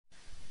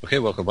Okay,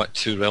 welcome back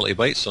to Reality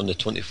Bites on the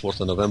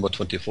 24th of November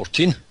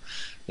 2014.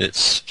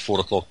 It's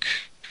 4 o'clock,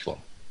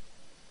 well,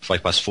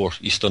 5 past 4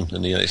 Eastern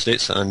in the United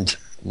States and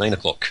 9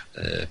 o'clock,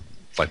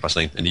 5 past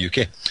 9 in the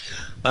UK.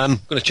 I'm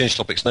going to change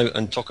topics now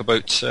and talk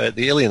about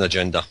the alien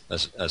agenda,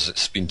 as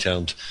it's been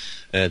termed.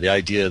 The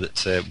idea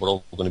that we're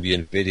all going to be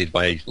invaded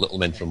by little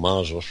men from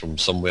Mars or from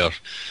somewhere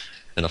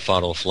in a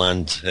far-off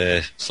land,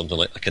 something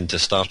like akin to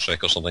Star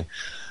Trek or something.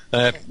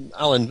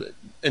 Alan,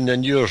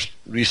 in your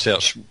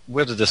research,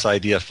 where did this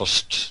idea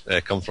first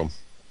come from?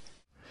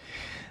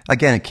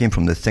 Again, it came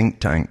from the think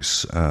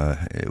tanks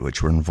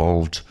which were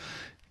involved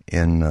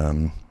in,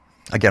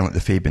 again, like the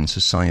Fabian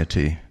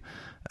Society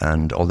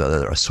and all the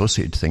other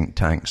associated think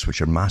tanks,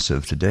 which are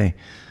massive today,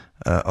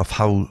 of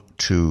how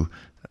to,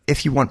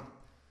 if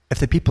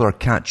the people are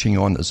catching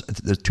on,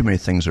 there's too many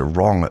things are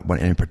wrong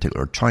at any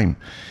particular time,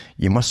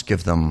 you must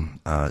give them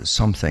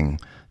something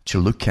to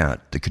look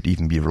at that could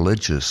even be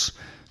religious.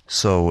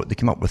 So they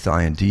came up with the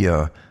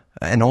idea,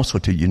 and also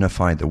to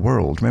unify the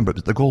world. Remember,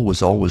 the goal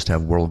was always to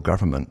have world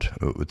government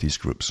with these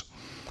groups,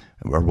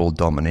 or world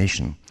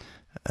domination.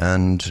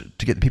 And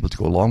to get the people to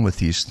go along with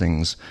these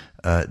things,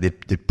 they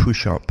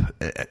push up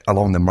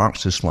along the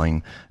Marxist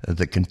line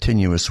that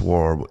continuous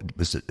war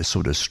is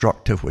so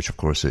destructive, which of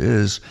course it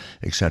is,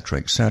 etc.,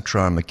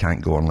 etc. And we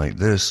can't go on like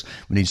this.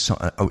 We need some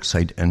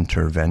outside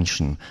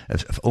intervention.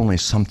 If only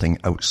something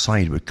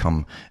outside would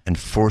come and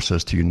force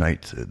us to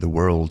unite the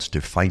world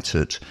to fight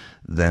it,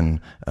 then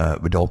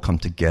we'd all come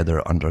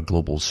together under a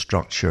global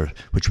structure,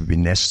 which would be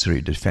necessary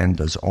to defend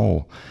us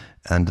all.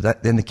 And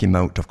then they came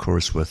out, of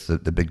course, with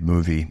the big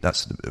movie.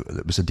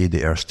 It was the day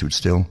the Earth stood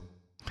still,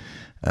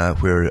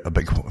 where a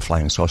big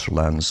flying saucer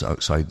lands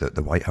outside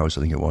the White House,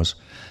 I think it was.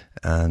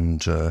 And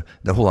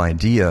the whole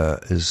idea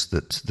is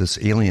that this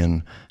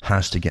alien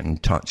has to get in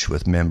touch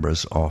with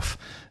members of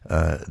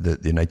the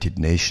United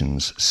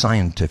Nations,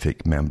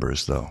 scientific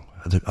members, though.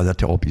 They're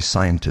to all be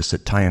scientists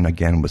that tie in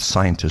again with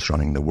scientists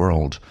running the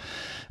world.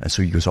 And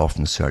so he goes off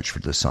in search for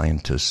the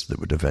scientists that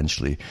would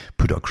eventually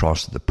put it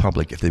across to the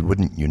public. If they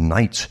wouldn't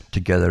unite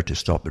together to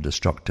stop their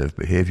destructive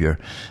behavior,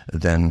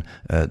 then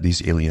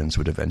these aliens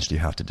would eventually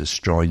have to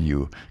destroy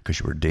you because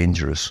you were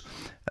dangerous.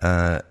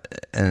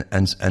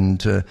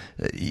 And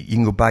you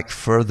can go back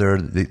further.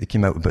 They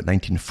came out about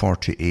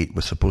 1948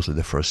 with supposedly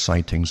the first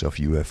sightings of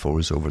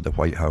UFOs over the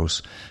White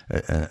House.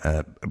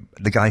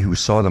 The guy who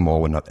saw them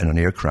all in an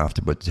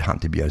aircraft but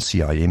happened to be a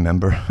CIA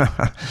member.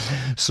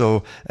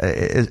 So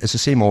it's the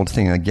same old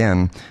thing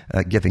again,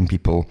 giving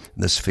people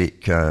this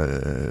fake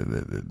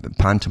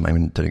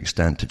pantomime to an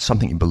extent. It's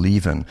something to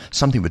believe in.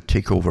 Something would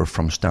take over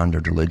from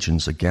standard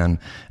religions again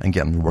and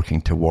get them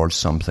working towards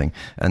something.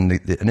 And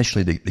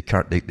initially they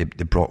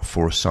brought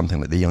forth something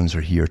like the aliens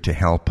are here to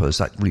help us.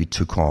 That really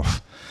took off.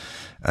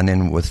 And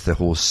then with the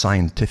whole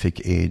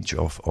scientific age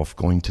of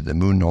going to the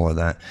moon and all of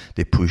that,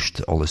 they pushed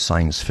all the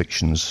science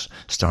fictions,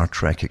 Star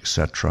Trek,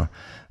 etc.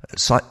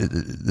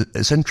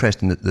 It's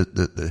interesting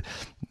that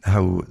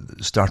how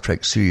Star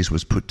Trek series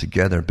was put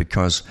together,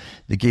 because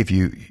they gave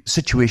you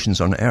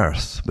situations on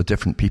Earth with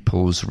different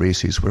peoples,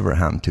 races, whatever it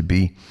happened to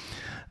be,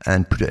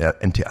 and put it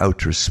into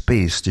outer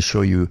space to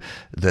show you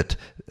that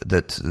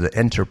the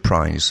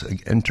Enterprise,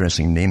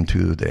 interesting name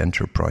too, the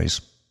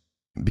Enterprise,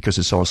 because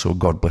it's also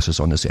God bless us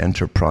on this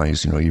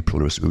Enterprise, E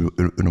pluribus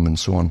unum and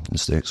so on in the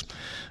States.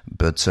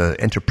 But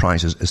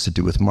Enterprise is to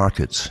do with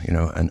markets,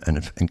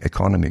 and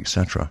economy,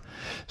 etc.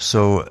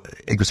 So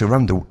it goes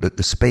around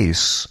the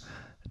space,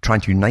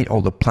 trying to unite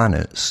all the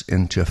planets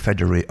into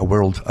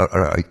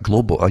a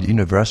global, a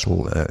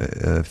universal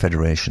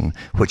federation,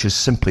 which is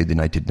simply the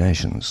United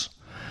Nations.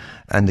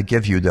 And they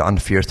give you the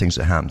unfair things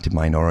that happen to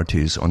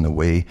minorities on the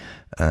way,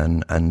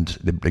 and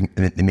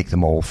they make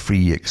them all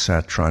free,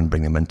 etc., and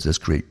bring them into this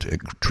great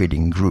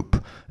trading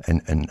group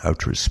in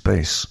outer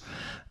space.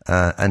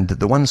 And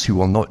the ones who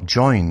will not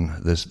join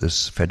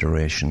this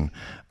federation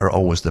are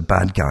always the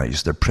bad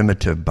guys. They're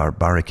primitive,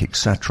 barbaric,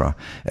 etc.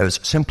 It was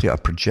simply a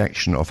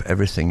projection of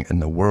everything in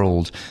the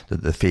world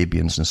that the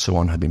Fabians and so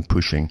on have been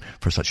pushing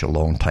for such a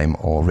long time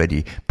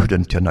already, put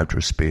into an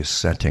outer space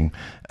setting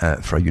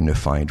for a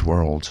unified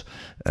world.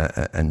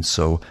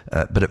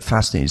 But it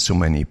fascinated so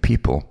many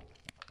people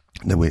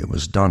the way it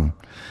was done.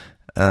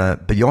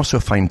 But you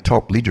also find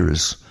top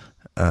leaders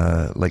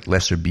like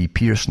Lester B.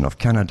 Pearson of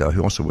Canada,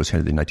 who also was head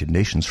of the United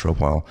Nations for a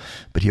while,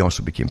 but he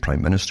also became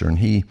Prime Minister. And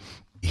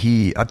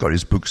I've got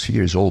his books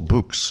here, his old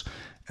books,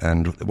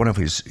 and one of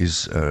his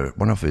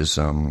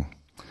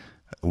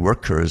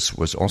workers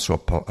was also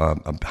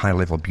a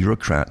high-level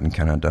bureaucrat in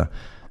Canada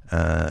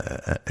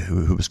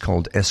who was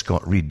called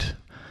Escott Reed.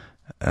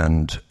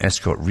 And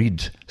Escott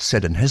Reed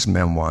said in his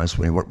memoirs,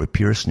 when he worked with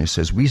Pearson, he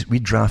says, we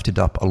drafted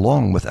up,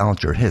 along with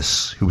Alger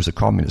Hiss, who was a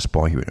communist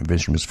boy who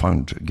eventually was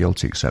found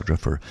guilty, etc.,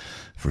 for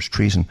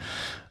treason.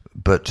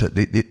 But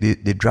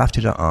they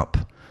drafted it up,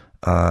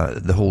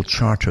 the whole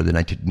Charter of the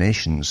United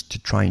Nations, to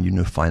try and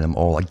unify them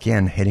all,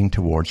 again heading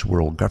towards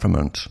world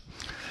government.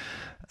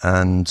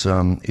 And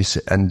he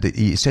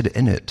said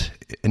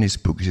in his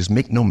book, he says,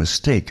 make no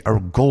mistake, our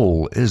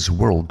goal is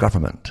world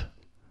government.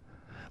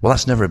 Well,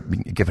 that's never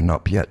been given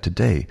up yet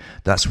today.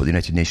 That's what the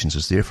United Nations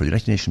is there for. The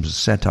United Nations was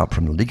set up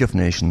from the League of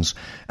Nations,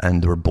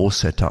 and they were both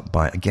set up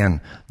by, again,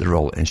 the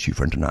Royal Institute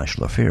for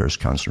International Affairs,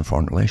 Council on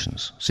Foreign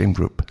Relations. Same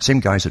group. Same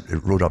guys that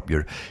wrote up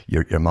your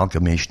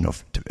amalgamation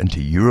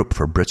into Europe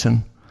for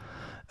Britain,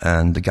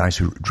 and the guys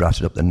who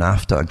drafted up the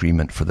NAFTA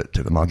agreement for the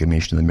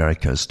amalgamation of the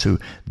Americas too.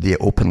 They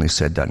openly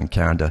said that in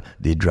Canada.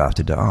 They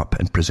drafted it up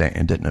and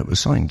presented it, and it was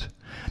signed.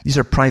 These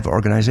are private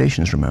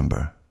organizations,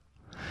 remember.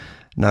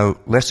 Now,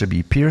 Lester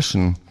B.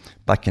 Pearson,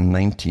 back in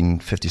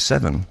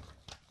 1957,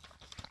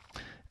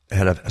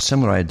 had a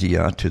similar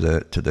idea to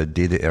the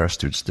day the Earth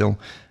stood still,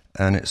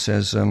 and it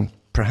says,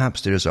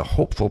 perhaps there is a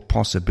hopeful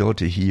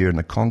possibility here in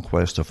the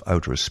conquest of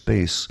outer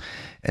space.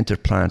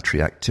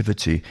 Interplanetary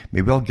activity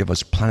may well give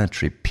us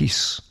planetary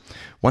peace.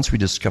 Once we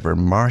discover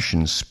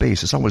Martian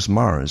space, it's always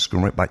Mars,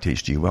 going right back to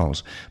H.G.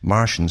 Wells,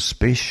 Martian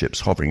spaceships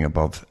hovering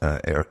above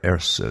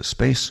Earth's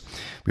space,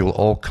 we will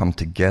all come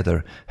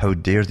together. How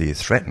dare they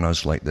threaten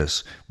us like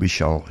this? We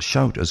shall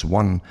shout as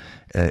one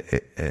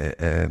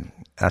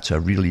at a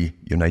really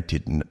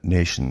united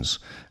nations,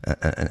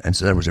 and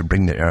so there was to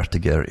bring the earth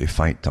together to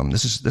fight them.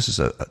 This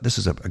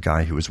is a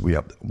guy who was way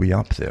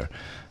up there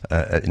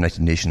at the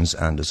United Nations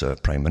and as a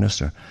prime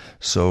minister.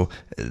 So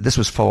this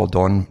was followed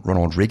on.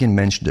 Ronald Reagan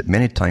mentioned it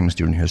many times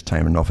during his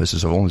time in office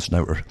as almost an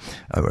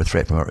outer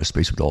threat from outer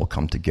space would all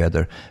come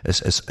together.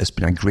 It's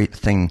been a great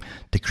thing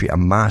to create a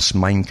mass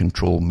mind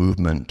control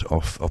movement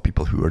of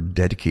people who are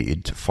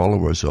dedicated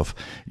followers of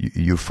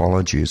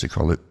ufology, as they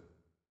call it,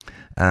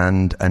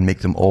 and make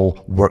them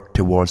all work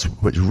towards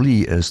what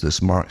really is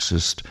this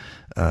Marxist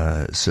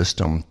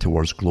system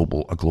towards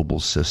a global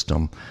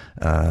system,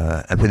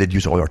 and where they'd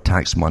use all our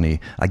tax money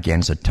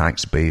against a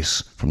tax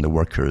base from the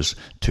workers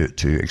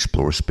to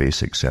explore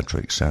space,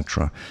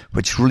 etc.,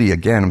 which really,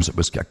 again,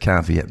 was a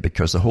caveat,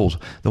 because the whole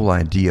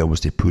idea was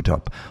to put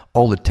up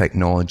all the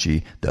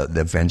technology that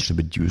eventually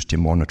would use to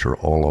monitor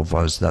all of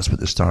us. That's what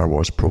the Star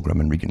Wars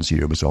program in Reagan's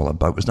era was all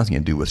about. It was nothing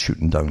to do with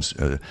shooting down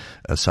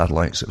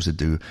satellites. It was to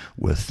do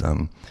with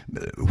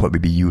what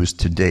would be used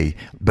today.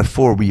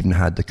 Before we even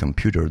had the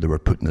computer, they were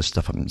putting this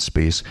stuff up in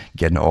space,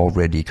 getting it all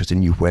ready, because they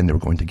knew when they were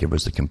going to give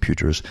us the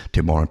computers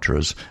to monitor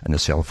us and the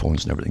cell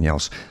phones and everything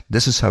else.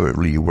 This is how it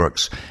really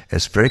works.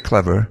 It's very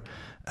clever,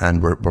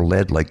 and we're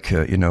led like,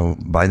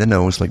 by the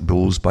nose, like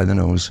bulls by the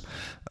nose,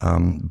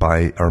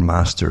 by our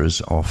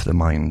masters of the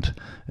mind.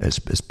 It's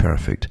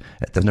perfect.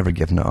 They've never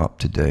given it up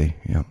today.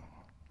 Yeah.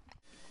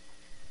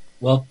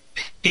 Well,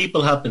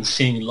 people have been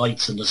seeing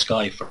lights in the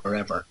sky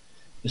forever.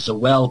 It's a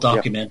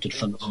well-documented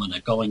phenomena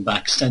going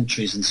back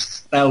centuries and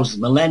thousands,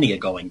 millennia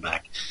going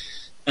back.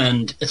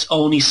 And it's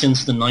only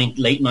since the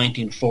late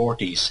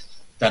 1940s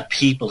that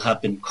people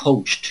have been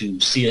coached to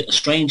see a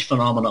strange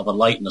phenomenon of a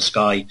light in the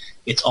sky.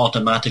 It's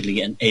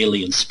automatically an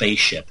alien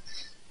spaceship.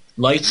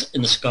 Lights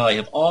in the sky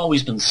have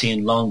always been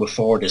seen long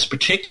before this,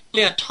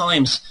 particularly at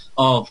times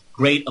of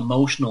great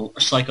emotional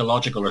or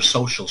psychological or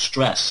social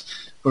stress.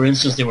 For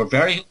instance, they were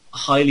very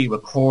highly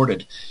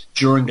recorded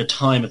during the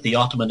time of the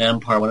Ottoman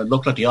Empire, when it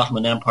looked like the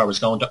Ottoman Empire was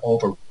going to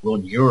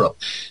overrun Europe.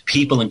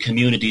 People in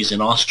communities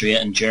in Austria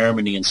and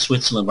Germany and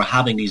Switzerland were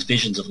having these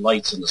visions of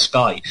lights in the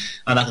sky.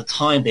 And at the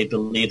time, they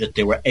believed that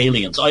they were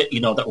aliens,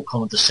 that were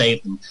coming to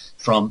save them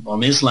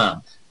from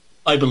Islam.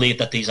 I believe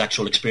that these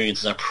actual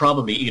experiences are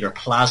probably either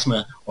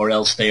plasma or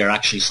else they are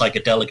actually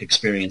psychedelic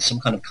experience,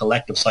 some kind of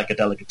collective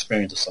psychedelic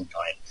experience of some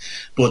kind.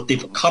 But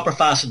they've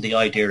copper-fastened the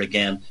idea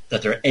again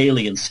that they're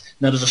aliens.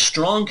 Now, there's a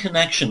strong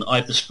connection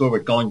I've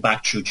discovered going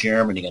back through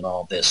Germany and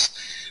all this.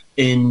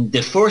 In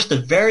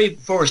the very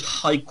first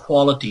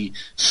high-quality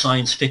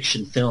science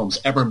fiction films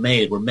ever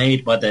made were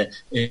made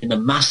in the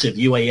massive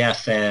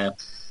UAF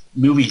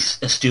movie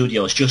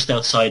studios just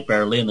outside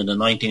Berlin in the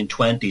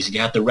 1920s.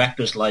 You had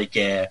directors like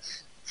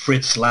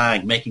Fritz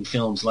Lang making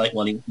films like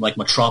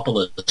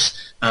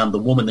Metropolis and The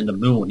Woman in the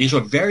Moon. These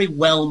were very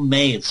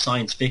well-made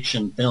science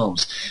fiction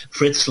films.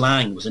 Fritz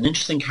Lang was an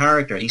interesting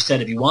character. He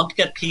said, if you want to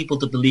get people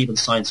to believe in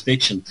science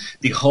fiction,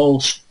 the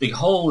whole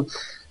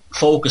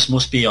focus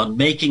must be on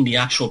making the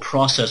actual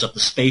process of the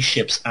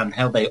spaceships and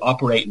how they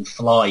operate and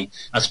fly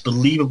as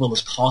believable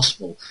as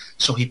possible.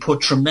 So he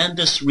put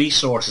tremendous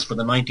resources for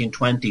the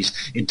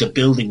 1920s into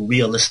building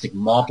realistic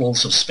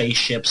models of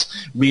spaceships,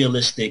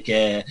 realistic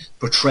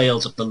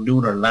portrayals of the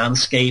lunar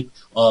landscape,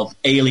 of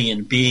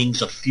alien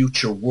beings, of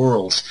future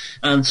worlds.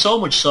 And so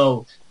much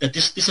so that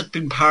this had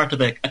been part of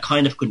a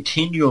kind of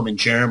continuum in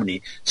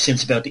Germany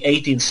since about the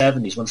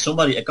 1870s,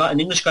 when an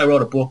English guy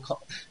wrote a book,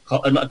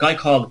 a guy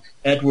called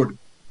Edward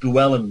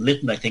Llewellyn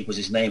Lytton, I think was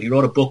his name. He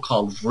wrote a book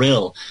called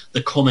Vril,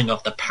 The Coming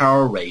of the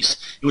Power Race.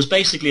 It was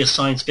basically a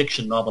science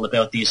fiction novel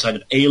about these kind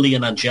of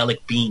alien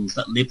angelic beings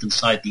that lived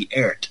inside the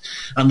earth.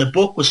 And the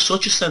book was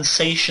such a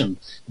sensation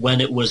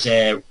when it was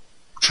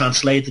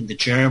translated into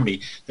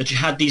Germany that you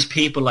had these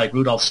people like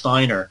Rudolf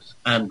Steiner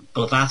and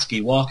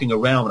Blavatsky walking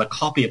around with a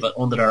copy of it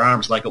under their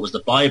arms like it was the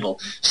Bible,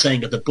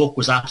 saying that the book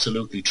was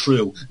absolutely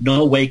true.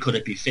 No way could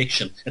it be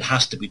fiction. It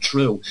has to be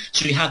true.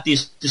 So you had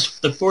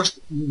the first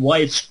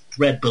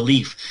widespread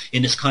belief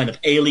in this kind of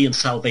alien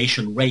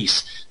salvation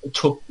race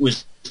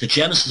was the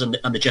genesis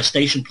and the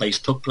gestation place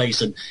took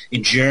place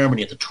in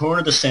Germany at the turn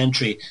of the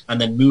century,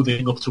 and then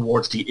moving up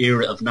towards the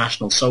era of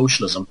National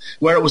Socialism,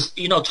 where it was,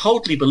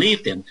 totally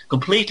believed in,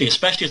 completely,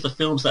 especially as the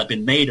films that had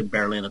been made in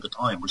Berlin at the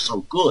time were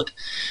so good.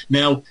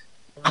 Now,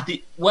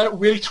 what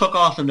really took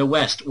off in the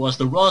West was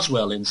the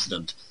Roswell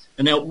incident.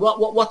 And now,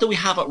 what do we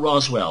have at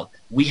Roswell?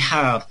 We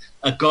have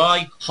a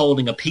guy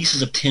holding a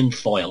pieces of tin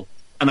foil,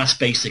 and that's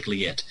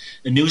basically it.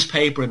 A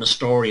newspaper and a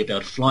story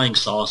about flying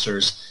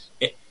saucers,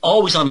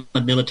 always on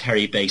a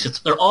military base.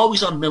 They're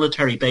always on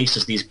military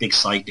bases, these big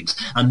sightings,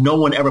 and no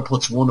one ever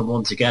puts one and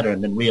one together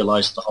and then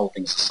realizes the whole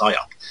thing's a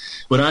psyop.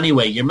 But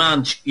anyway, your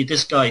man,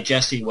 this guy,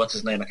 Jesse, what's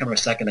his name? I can't remember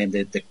his second name,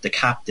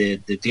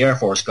 the Air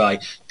Force guy,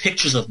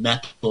 pictures of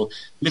metal,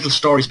 little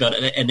stories about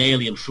an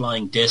alien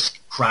flying disc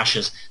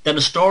crashes. Then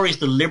the story is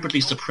deliberately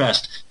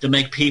suppressed to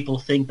make people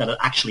think that it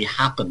actually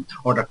happened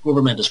or the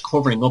government is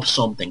covering up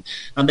something.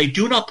 And they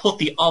do not put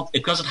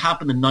because it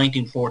happened in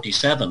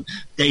 1947,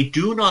 they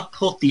do not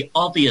put the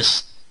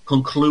obvious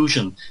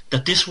conclusion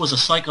that this was a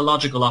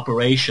psychological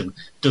operation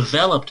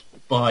developed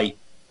by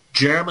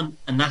German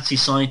and Nazi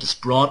scientists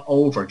brought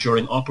over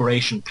during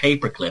Operation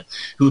Paperclip,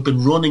 who had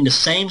been running the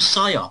same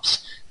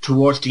psyops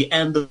towards the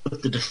end of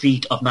the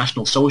defeat of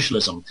National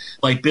Socialism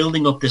by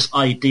building up this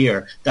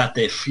idea that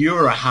the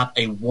Fuhrer had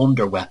a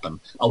wonder weapon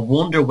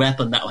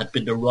that had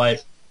been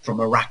derived from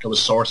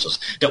miraculous sources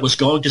that was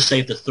going to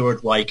save the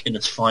Third Reich in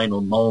its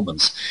final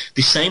moments.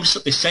 The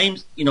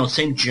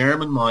same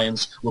German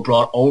minds were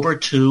brought over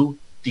to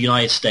the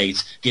United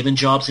States, given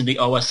jobs in the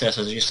OSS,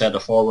 as you said, the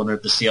forerunner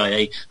of the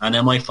CIA, and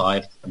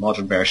MI5, the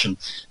modern version,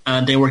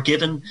 and they were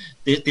given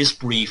this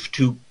brief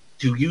to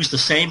use the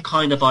same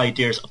kind of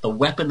ideas of the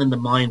weapon in the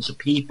minds of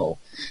people,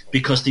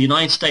 because the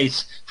United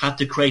States had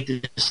to create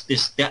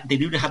they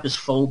knew they had this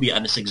phobia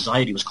and this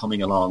anxiety was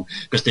coming along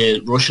because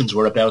the Russians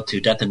were about to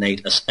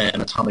detonate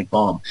an atomic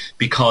bomb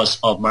because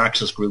of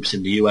Marxist groups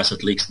in the US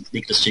had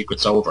leaked the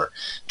secrets over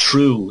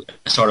through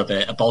sort of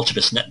a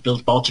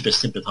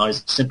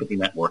Bolshevist sympathy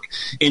network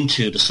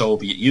into the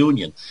Soviet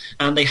Union,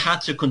 and they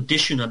had to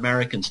condition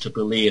Americans to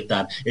believe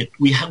that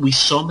we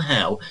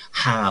somehow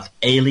have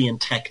alien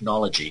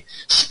technology,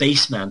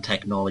 spaceman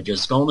technology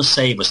is going to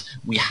save us.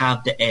 We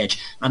have the edge,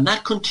 and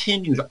that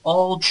continued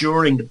all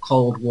during the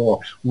Cold War,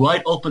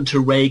 right up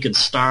into Reagan's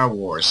Star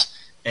Wars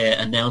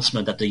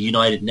announcement at the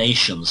United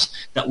Nations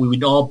that we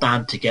would all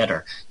band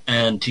together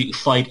and to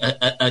fight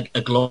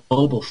a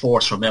global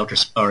force from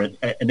an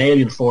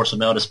alien force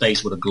from outer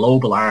space with a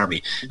global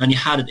army. And you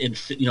had it in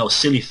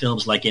silly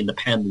films like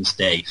Independence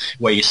Day,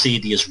 where you see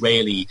the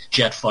Israeli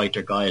jet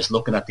fighter guys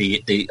looking at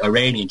the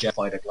Iranian jet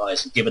fighter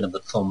guys and giving them the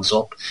thumbs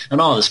up, and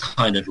all this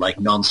kind of like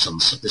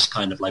nonsense, this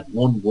kind of like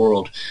one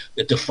world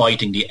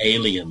fighting the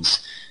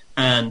aliens.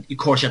 And of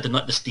course, you had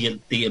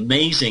the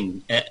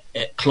amazing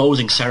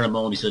closing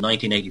ceremonies of the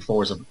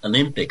 1984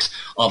 Olympics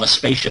of a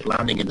spaceship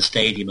landing in the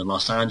stadium in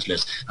Los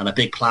Angeles and a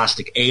big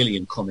plastic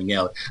alien coming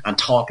out and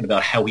talking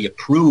about how he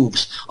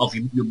approves of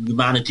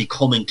humanity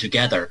coming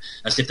together,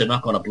 as if they're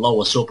not going to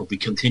blow us up if we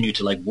continue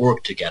to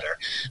work together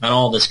and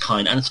all this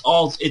kind. And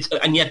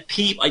and yet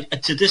people,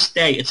 to this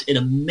day, it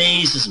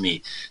amazes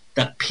me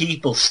that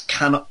people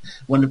cannot,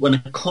 when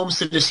it comes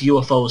to this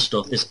UFO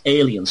stuff, this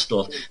alien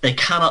stuff, they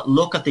cannot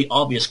look at the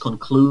obvious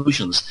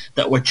conclusions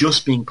that we're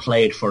just being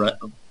played for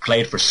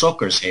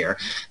suckers here.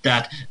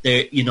 That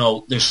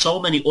there's so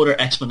many other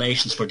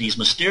explanations for these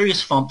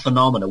mysterious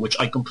phenomena, which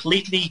I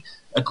completely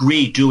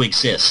agree do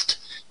exist.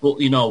 But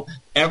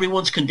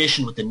everyone's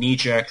conditioned with the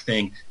knee-jerk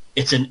thing.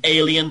 It's an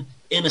alien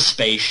in a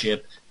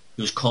spaceship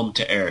who's come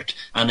to Earth,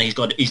 and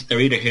they're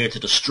either here to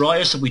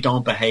destroy us if we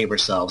don't behave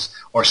ourselves,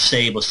 or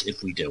save us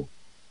if we do.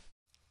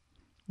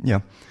 Yeah,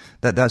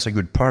 that's a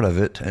good part of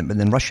it. And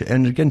then Russia,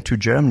 and again, too,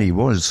 Germany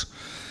was.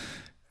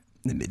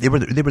 They were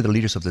the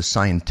leaders of the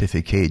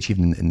scientific age,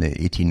 even in the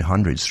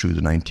 1800s through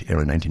the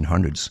early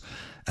 1900s,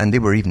 and they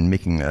were even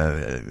making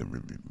a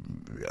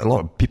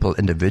lot of people,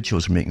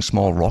 individuals, were making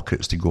small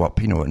rockets to go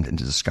up,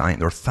 into the sky.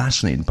 They were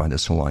fascinated by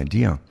this whole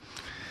idea.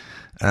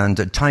 And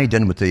it tied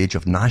in with the age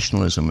of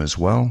nationalism as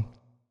well,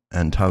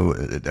 and how,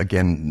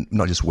 again,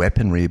 not just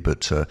weaponry,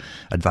 but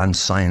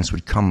advanced science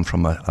would come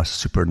from a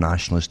super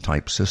nationalist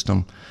type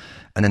system.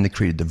 And then they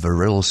created the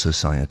Vril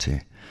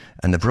Society.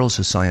 And the Vril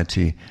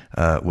Society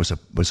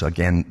was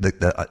again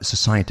the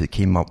society that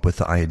came up with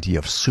the idea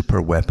of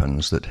super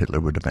weapons that Hitler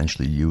would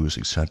eventually use,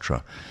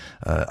 etc.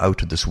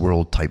 Out of this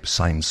world type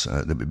science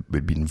that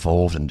would be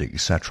involved in,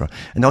 etc.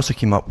 And also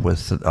came up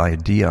with the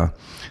idea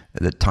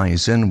that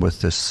ties in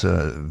with this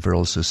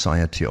Vril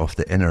Society of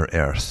the Inner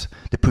Earth.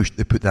 They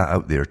put that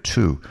out there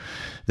too.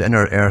 The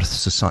Inner Earth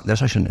Society.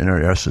 There's actually an Inner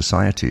Earth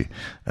Society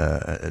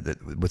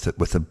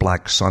with the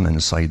black sun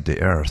inside the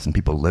Earth, and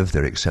people live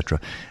there, etc.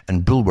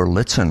 And Bulwer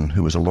Lytton,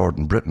 who was a lord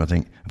in Britain, I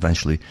think,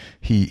 eventually,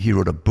 he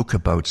wrote a book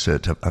about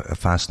it, a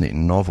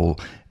fascinating novel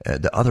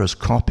that others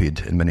copied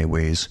in many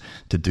ways,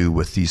 to do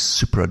with these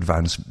super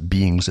advanced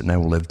beings that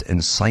now lived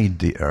inside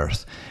the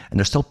Earth. And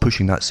they're still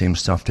pushing that same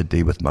stuff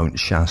today with Mount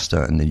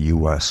Shasta in the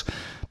US.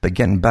 But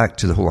getting back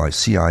to the whole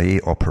CIA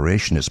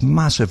operation, it's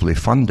massively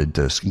funded,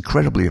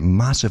 incredibly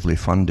massively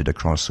funded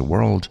across the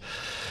world.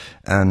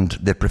 And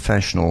the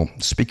professional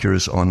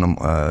speakers on them,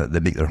 they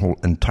make their whole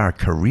entire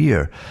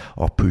career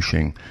of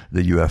pushing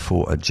the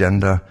UFO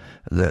agenda.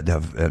 They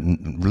have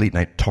late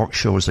night talk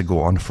shows that go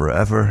on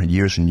forever,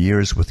 years and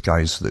years, with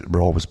guys that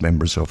were always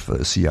members of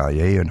the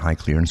CIA and high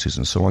clearances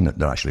and so on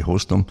that actually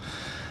host them.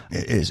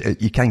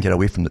 You can't get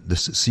away from the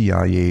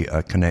CIA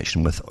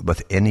connection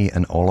with any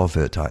and all of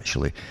it,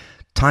 actually.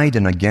 Tied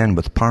in again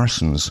with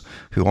Parsons,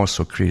 who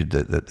also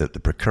created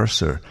the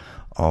precursor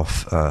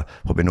of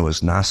what we know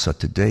as NASA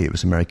today. It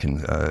was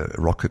American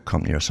Rocket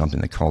Company or something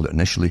they called it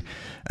initially.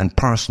 And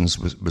Parsons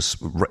was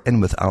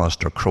in with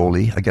Aleister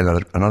Crowley, again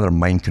another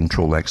mind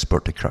control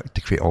expert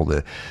to create all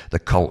the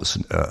cults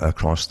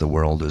across the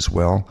world as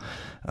well.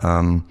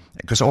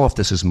 Because all of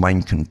this is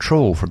mind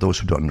control. For those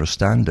who don't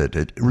understand it,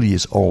 it really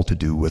is all to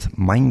do with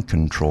mind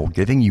control,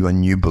 giving you a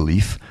new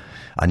belief,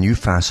 a new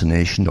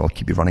fascination that will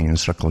keep you running in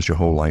circles your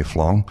whole life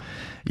long.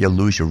 You'll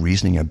lose your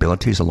reasoning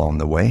abilities along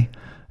the way.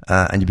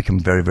 And you become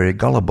very, very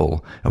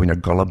gullible. And when you're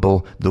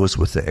gullible, those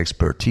with the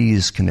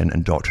expertise can then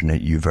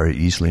indoctrinate you very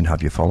easily and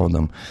have you follow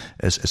them.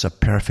 It's a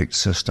perfect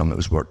system that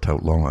was worked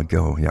out long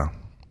ago, yeah.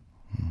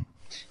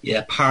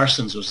 Yeah,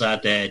 Parsons was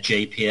at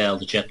JPL,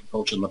 the Jet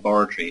Propulsion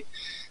Laboratory,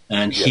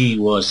 and he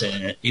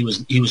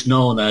was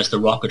known as the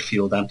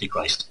rocket-fueled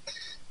Antichrist.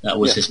 That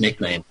was his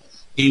nickname.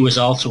 He was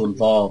also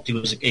involved. He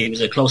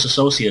was a close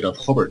associate of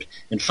Hubbard.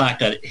 In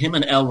fact, him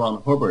and L.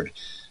 Ron Hubbard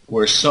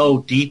were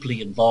so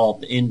deeply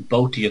involved in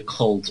both the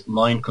occult,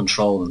 mind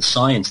control, and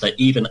science that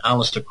even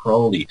Aleister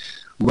Crowley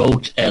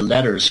wrote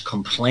letters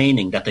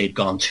complaining that they'd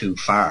gone too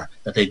far,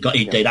 that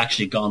they'd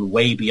actually gone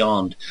way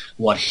beyond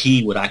what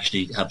he would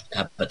actually have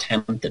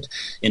attempted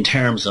in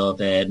terms of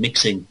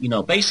mixing.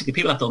 Basically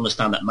people have to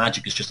understand that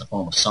magic is just a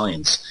form of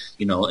science,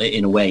 in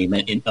a way,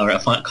 or a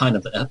kind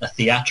of a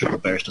theatrical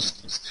version of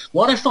science.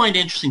 What I find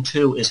interesting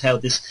too is how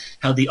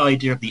the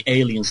idea of the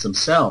aliens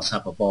themselves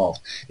have evolved.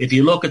 If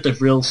you look at the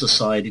Vril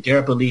Society,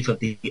 their belief of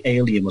the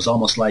alien was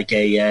almost like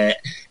an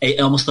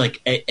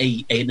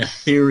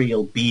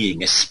ethereal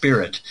being, a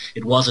spirit.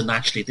 It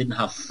didn't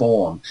have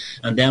form.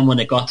 And then when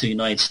it got to the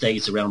United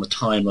States around the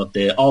time of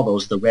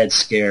the Red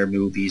Scare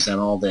movies and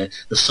all the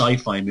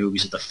sci-fi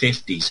movies of the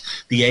 50s,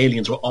 the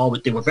aliens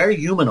they were very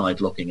humanoid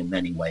looking in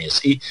many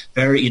ways.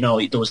 There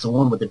was the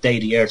one with The Day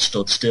the Earth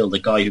Stood Still, the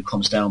guy who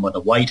comes down by the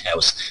White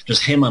House,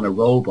 just him on a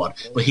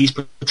robot, but he's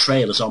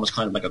portrayed as almost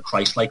kind of like a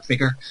Christ-like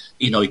figure.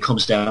 He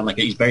comes down like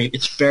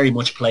it's very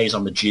much plays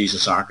on the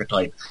Jesus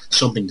archetype,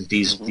 something that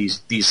these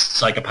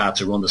psychopaths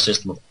who run the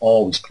system have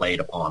always played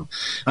upon.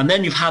 And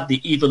then you've had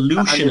the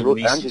evolution in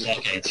recent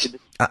decades.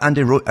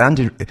 Andy,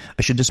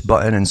 I should just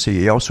butt in and say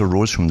he also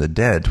rose from the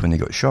dead when he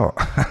got shot.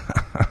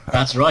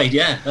 That's right,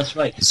 yeah, that's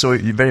right. So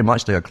you very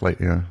much like,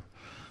 yeah.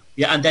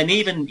 Yeah, and then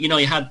even,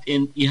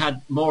 you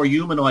had more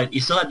humanoid, you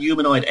still had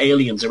humanoid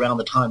aliens around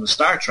the time of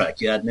Star Trek.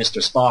 You had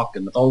Mr. Spock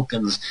and the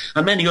Vulcans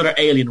and many other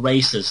alien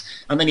races.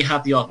 And then you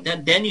have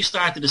then you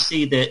started to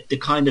see the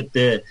kind of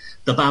the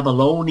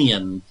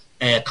Babylonian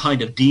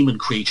kind of demon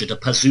creature, the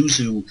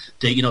Pazuzu,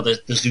 the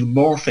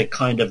zoomorphic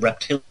kind of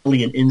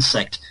reptilian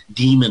insect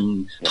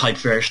demon type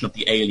version of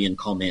the alien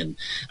come in.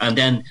 And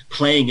then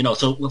playing,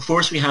 so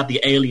first we have the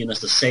alien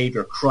as the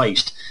savior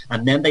Christ,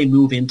 and then they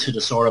move into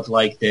the sort of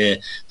like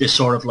the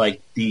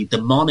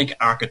demonic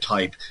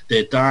archetype,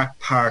 the dark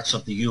parts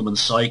of the human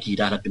psyche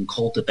that have been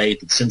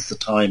cultivated since the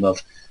time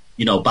of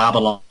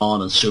Babylon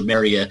and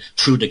Sumeria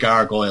through the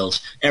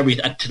gargoyles,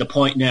 to the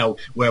point now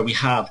where we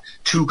have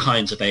two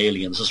kinds of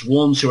aliens. There's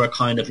ones who are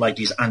kind of like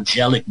these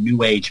angelic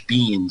New Age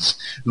beings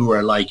who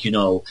are like,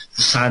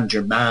 Saint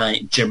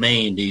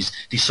Germain, these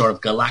sort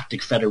of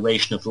galactic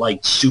federation of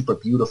light, super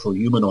beautiful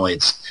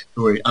humanoids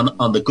who are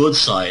on the good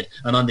side.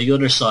 And on the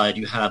other side,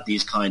 you have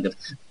these kind of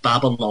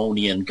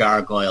Babylonian,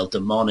 gargoyle,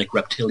 demonic,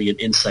 reptilian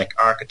insect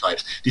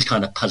archetypes, these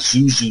kind of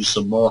Pazuzu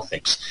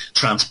zoomorphics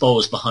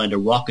transposed behind a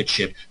rocket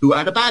ship, who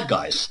are the bad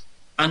guys.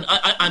 And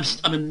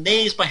I'm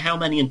amazed by how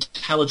many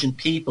intelligent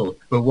people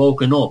were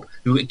woken up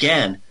who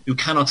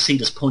cannot see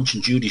this Punch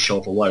and Judy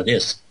show for what it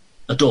is.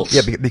 Adults.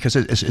 Yeah, because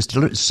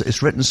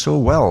it's written so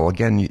well.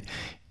 Again,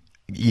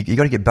 you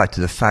got to get back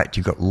to the fact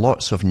you've got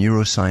lots of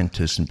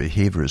neuroscientists and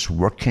behaviorists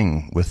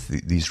working with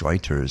these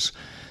writers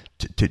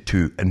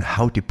to and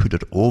how to put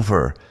it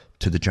over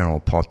to the general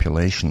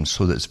population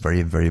so that it's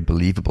very, very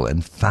believable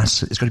and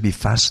it's going to be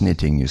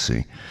fascinating, you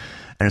see.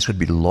 And it's going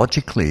to be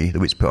logically, the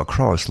way it's put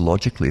across,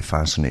 logically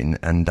fascinating,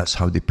 and that's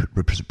how they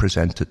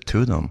present it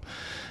to them.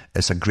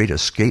 It's a great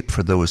escape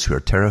for those who are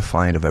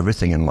terrified of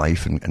everything in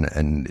life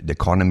and the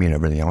economy and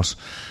everything else.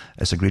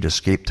 It's a great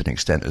escape to an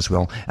extent as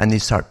well. And they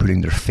start putting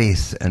their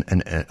faith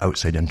in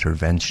outside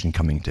intervention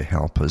coming to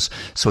help us.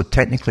 So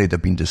technically they've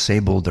been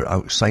disabled. They're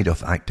outside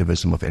of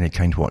activism of any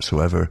kind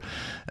whatsoever.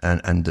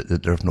 And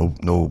there's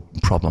no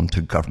problem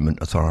to government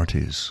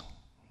authorities.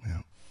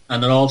 Yeah.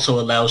 And it also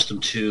allows them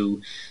to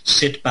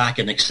sit back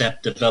and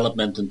accept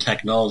development and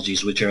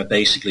technologies which are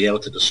basically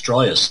out to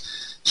destroy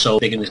us. So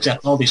they can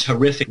accept all these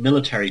horrific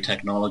military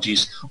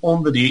technologies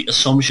under the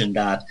assumption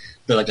that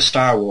they're like the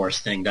Star Wars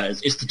thing,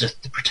 that it's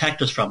to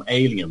protect us from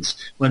aliens,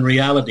 when in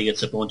reality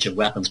it's a bunch of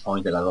weapons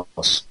pointed at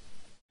us.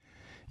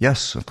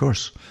 Yes, of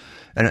course.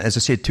 And as I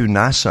say too,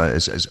 NASA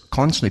is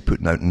constantly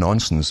putting out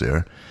nonsense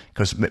there,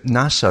 because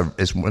NASA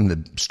is one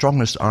of the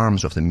strongest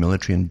arms of the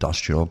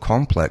military-industrial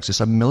complex. It's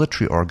a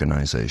military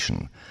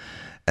organization.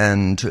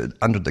 And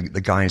under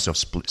the guise of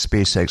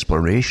space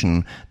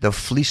exploration, they've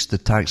fleeced the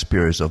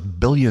taxpayers of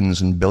billions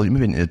and billions,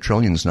 maybe into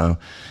trillions now,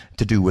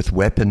 to do with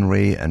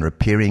weaponry and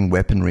repairing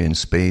weaponry in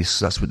space.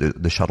 That's what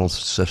the shuttle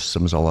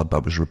system is all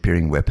about, was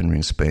repairing weaponry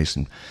in space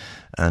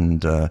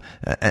and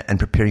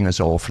preparing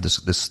us all for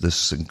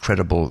this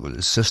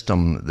incredible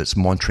system that's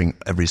monitoring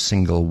every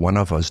single one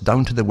of us,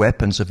 down to the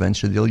weapons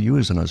eventually they'll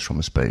use on us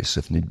from space,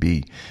 if need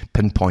be.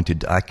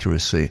 Pinpointed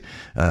accuracy,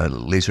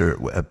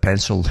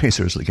 pencil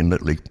lasers that can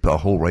literally put a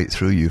hole right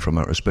through you from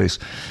outer space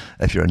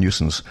if you're a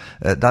nuisance.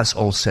 That's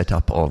all set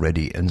up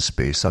already in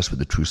space. That's what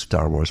the true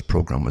Star Wars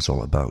program was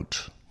all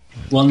about.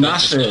 Well,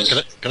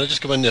 NASA... Can I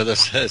just come in there?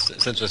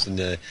 It's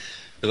interesting.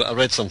 I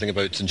read something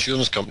about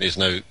insurance companies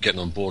now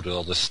getting on board with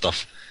all this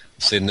stuff,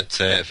 saying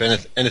that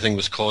if anything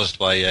was caused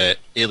by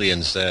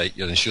aliens,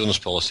 your insurance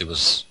policy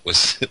was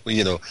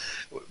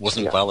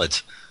wasn't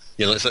valid.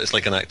 It's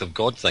like an act of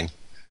God thing.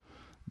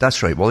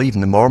 That's right. Well,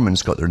 even the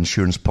Mormons got their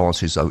insurance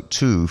policies out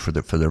too for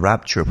the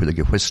rapture, where they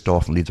get whisked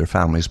off and leave their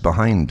families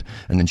behind,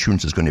 and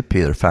insurance is going to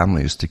pay their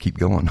families to keep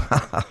going.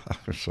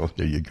 So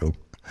there you go.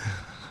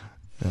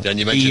 Yeah. And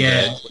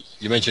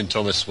you mentioned,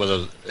 Thomas,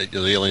 whether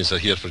the aliens are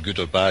here for good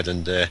or bad,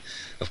 and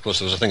of course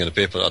there was a thing in the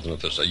paper, I don't know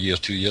if it was a year or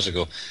 2 years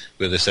ago,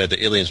 where they said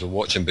that aliens were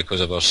watching because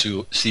of our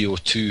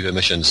CO2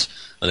 emissions,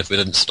 and if we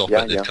didn't stop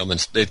it,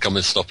 they'd come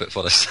and stop it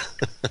for us.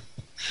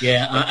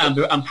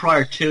 And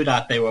prior to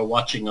that, they were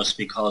watching us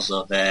because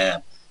of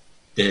the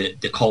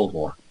Cold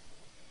War.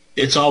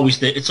 It's always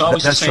the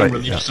same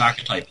religious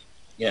archetype.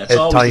 Yeah, it's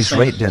always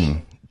the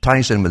same.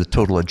 Ties in with the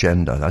total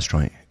agenda. That's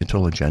right, the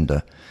total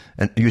agenda.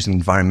 And using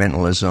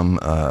environmentalism,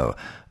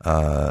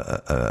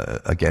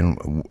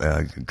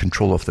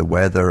 control of the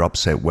weather,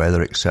 upset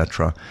weather,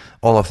 etc.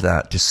 All of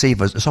that to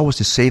save us. It's always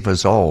to save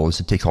us all. It's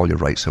to take all your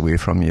rights away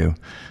from you.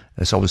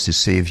 It's always to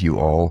save you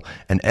all.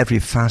 And every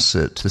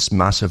facet, this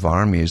massive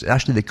army is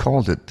actually, they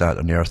called it that,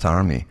 an Earth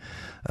Army.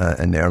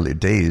 In the early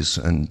days,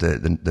 and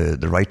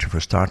the writer for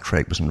Star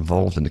Trek was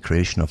involved in the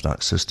creation of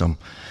that system,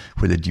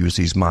 where they'd use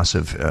these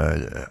massive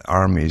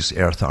armies,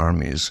 Earth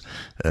armies,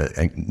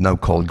 now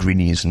called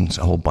Greenies, and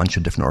a whole bunch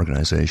of different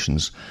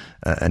organizations,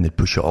 and they'd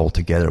push it all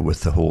together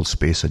with the whole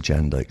space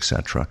agenda,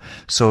 etc.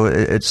 So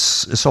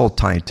it's all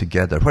tied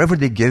together. Whatever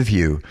they give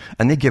you,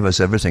 and they give us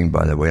everything,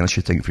 by the way, unless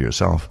you think for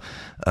yourself,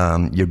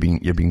 you're being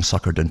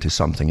suckered into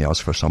something else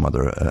for some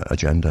other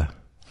agenda.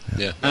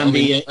 Yeah, and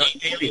the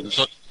aliens.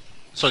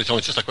 Sorry,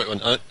 Thomas, just a quick one.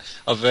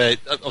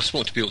 I've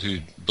spoken to people who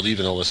believe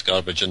in all this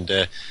garbage, and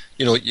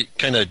you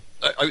kind of,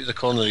 out of the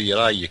corner of your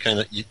eye, you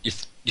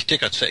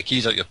take a set of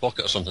keys out of your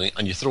pocket or something,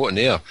 and you throw it in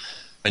the air,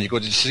 and you go,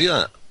 "Did you see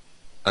that?"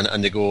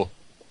 And they go,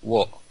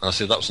 "What?" And I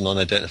say, "That was an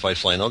unidentified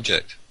flying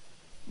object."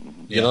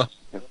 You know,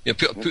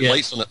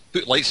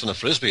 put lights on a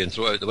frisbee and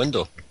throw it out the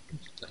window.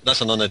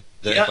 That's an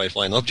unidentified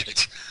flying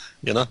object.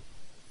 You know.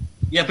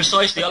 Yeah,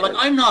 precisely. Like,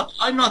 I'm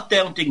not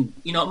doubting.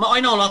 I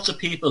know lots of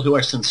people who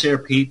are sincere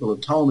people who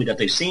told me that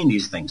they've seen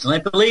these things, and I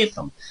believe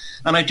them.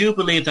 And I do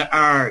believe there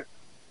are,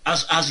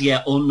 as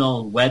yet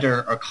unknown,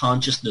 weather or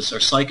consciousness or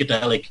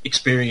psychedelic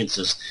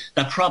experiences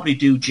that probably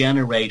do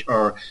generate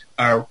or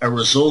are a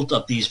result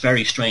of these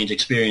very strange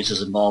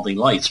experiences involving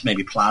lights,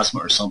 maybe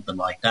plasma or something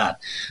like that.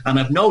 And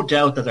I've no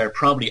doubt that there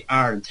probably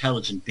are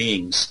intelligent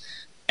beings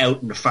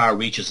out in the far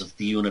reaches of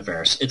the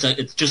universe.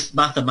 It's just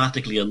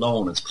mathematically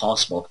alone it's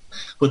possible.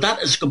 But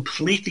that is a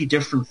completely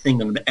different thing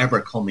than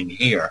ever coming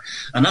here.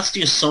 And that's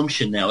the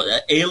assumption now.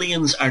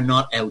 Aliens are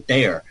not out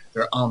there.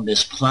 They're on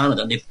this planet.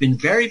 And they've been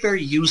very,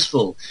 very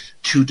useful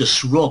to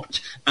disrupt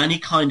any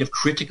kind of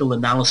critical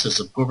analysis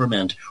of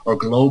government or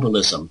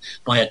globalism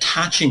by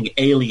attaching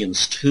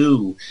aliens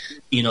to,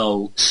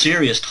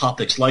 serious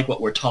topics like what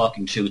we're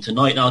talking to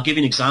tonight. And I'll give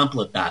you an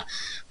example of that.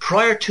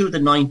 Prior to the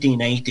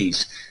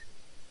 1980s,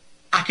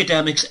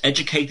 academics,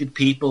 educated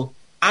people,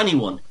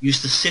 anyone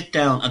used to sit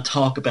down and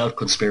talk about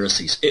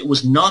conspiracies. It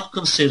was not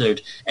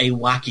considered a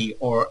wacky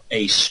or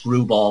a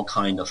screwball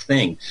kind of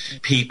thing.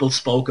 People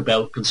spoke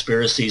about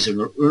conspiracies in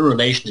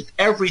relation to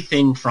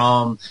everything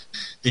from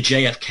the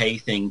JFK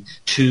thing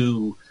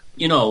to,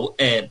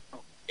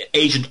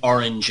 Agent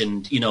Orange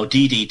and,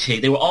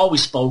 DDT. They were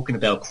always spoken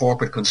about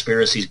corporate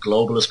conspiracies,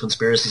 globalist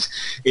conspiracies.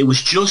 It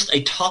was just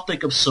a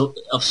topic a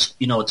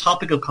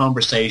topic of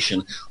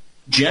conversation,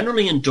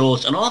 generally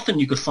indulged, and often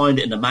you could find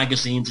it in the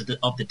magazines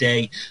of the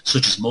day,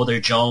 such as Mother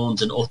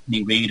Jones and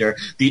Utney Reader,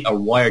 or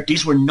Wired.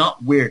 These were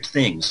not weird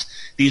things.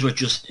 It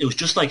was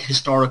just like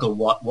historical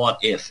what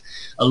if.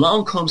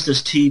 Along comes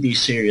this TV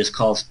series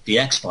called The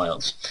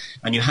X-Files,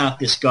 and you have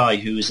this guy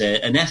who's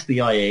an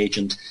FBI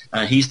agent,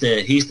 and he's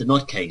the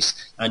nutcase,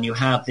 and you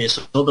have this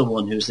other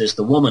one who's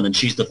the woman, and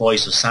she's the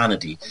voice of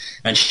sanity,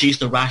 and she's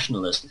the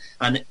rationalist,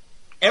 and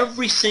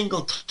every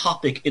single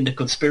topic in the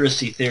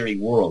conspiracy theory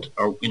world,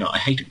 or, I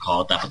hate to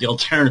call it that, but the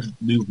alternative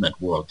movement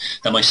world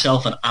that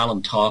myself and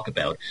Alan talk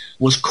about,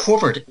 was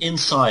covered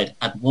inside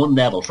at one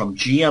level, from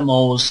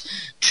GMOs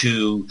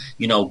to,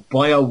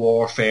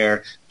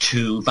 biowarfare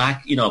to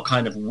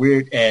kind of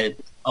weird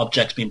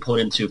objects being put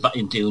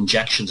into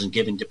injections and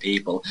given to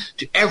people,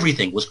 to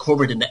everything was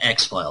covered in the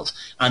X-Files.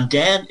 And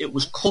then it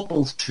was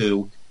coupled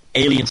to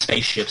alien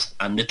spaceships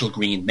and little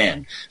green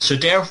men. So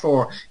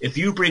therefore, if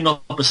you bring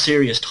up a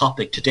serious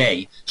topic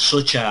today,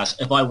 such as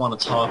if I want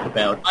to talk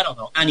about, I don't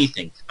know,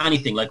 anything,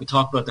 like we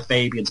talked about the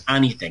Fabians,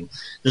 anything,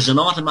 there's an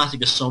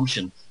automatic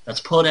assumption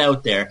that's put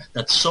out there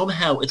that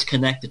somehow it's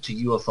connected to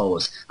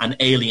UFOs and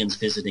aliens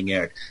visiting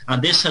Earth.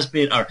 And this has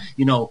been,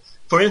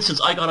 for instance,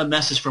 I got a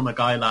message from a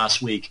guy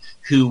last week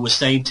who was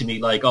saying to me,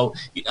 like, oh,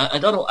 I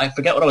don't know, I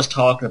forget what I was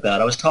talking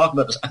about. I was talking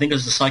about this, I think it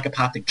was the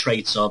psychopathic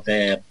traits of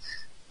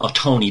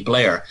Tony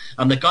Blair,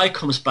 and the guy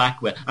comes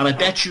back with, and I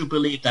bet you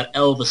believe that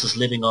Elvis is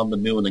living on the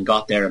moon and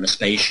got there in a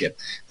spaceship.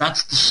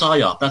 That's the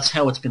psyop. That's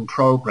how it's been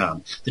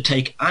programmed, to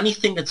take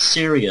anything that's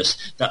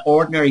serious that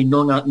ordinary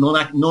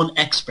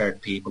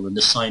non-expert people in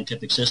the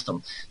scientific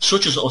system,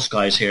 such as us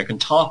guys here, can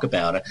talk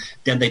about it.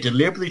 Then they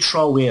deliberately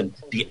throw in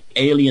the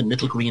alien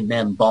little green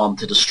men bomb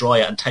to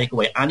destroy it and take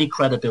away any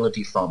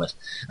credibility from it.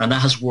 And that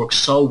has worked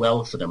so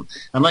well for them.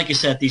 And like you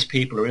said, these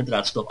people are into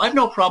that stuff. I have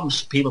no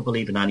problems with people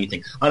believing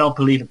anything. I don't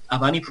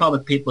have any problem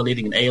with people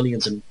believing in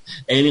aliens and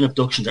alien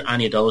abductions or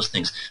any of those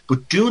things,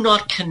 but do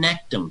not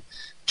connect them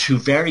to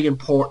very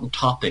important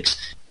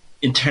topics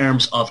in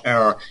terms of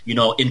our,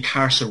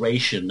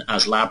 incarceration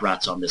as lab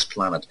rats on this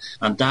planet.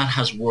 And that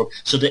has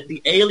worked. So the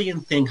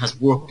alien thing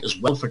has worked as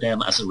well for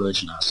them as a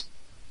religion has.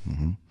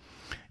 Mm-hmm.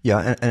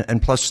 Yeah,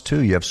 and plus,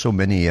 too, you have so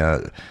many,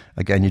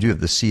 again, you do have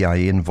the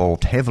CIA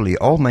involved heavily,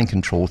 all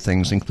mind-control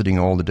things, including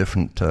all the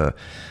different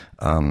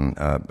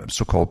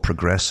so-called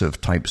progressive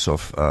types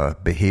of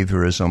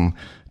behaviorism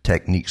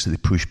techniques that they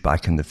pushed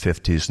back in the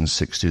 50s and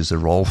 60s, the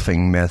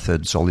Rolfing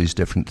methods, all these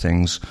different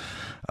things,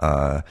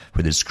 where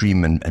they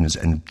scream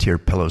and tear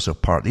pillows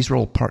apart. These are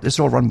all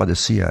run by the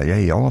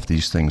CIA, all of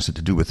these things that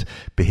to do with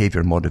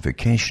behavior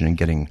modification and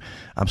getting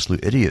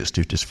absolute idiots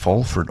to just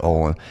fall for it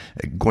all,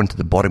 going to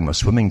the bottom of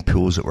swimming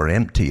pools that were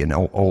empty and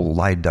all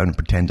lie down and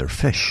pretend they're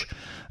fish.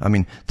 I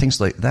mean,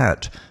 things like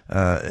that.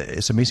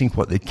 It's amazing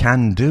what they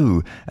can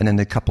do, and then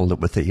they couple it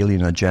with the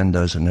alien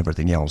agendas and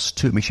everything else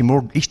too. It makes you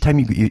more. Each time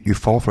you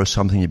fall for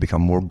something, you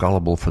become more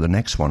gullible for the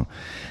next one.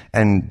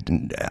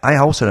 And I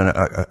also had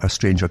a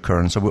strange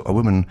occurrence. A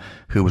woman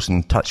who was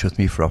in touch with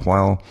me for a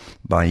while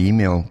by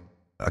email,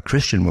 a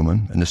Christian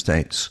woman in the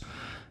States,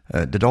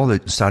 did all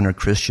the standard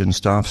Christian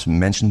stuff,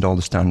 mentioned all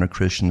the standard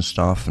Christian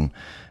stuff,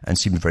 and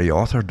seemed very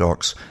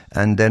orthodox.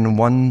 And then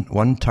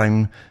one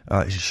time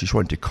she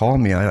wanted to call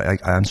me. I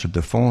answered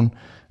the phone,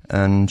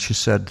 and she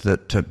said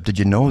that, did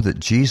you know that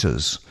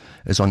Jesus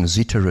is on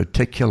Zeta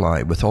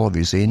Reticuli with all of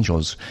his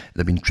angels?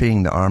 They've been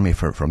training the army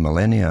for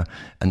millennia,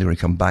 and they're going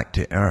to come back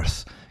to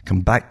Earth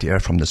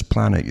from this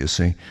planet, you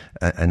see,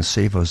 and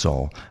save us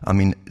all. I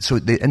mean, so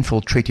they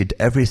infiltrated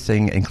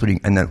everything, including,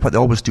 and then what they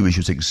always do is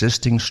use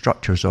existing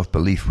structures of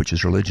belief, which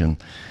is religion,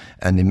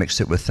 and they mixed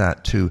it with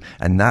that too.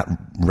 And that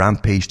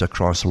rampaged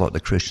across a lot of the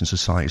Christian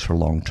societies for a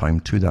long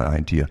time too, that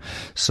idea.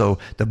 So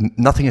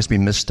nothing has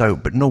been missed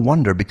out, but no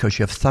wonder, because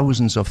you have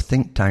thousands of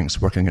think tanks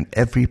working in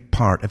every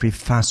part, every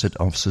facet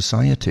of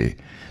society.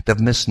 They've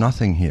missed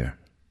nothing here.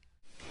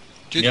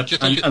 Do you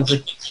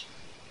think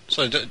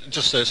Sorry,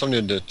 just somebody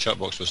in the chat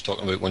box was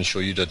talking about one show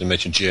you did and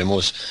mentioned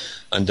GMOs,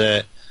 and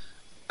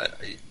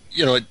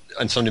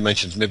and somebody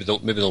mentioned maybe they'll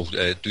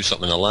do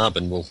something in a lab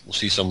and we'll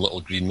see some little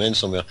green men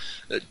somewhere.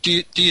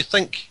 Do you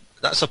think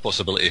that's a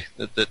possibility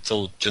that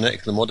they'll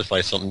genetically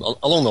modify something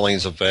along the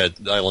lines of the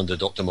island of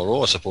Dr.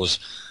 Moreau, I suppose,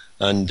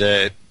 and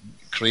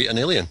create an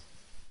alien?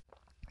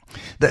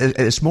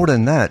 It's more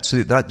than that.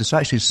 So there's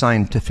actually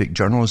scientific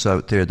journals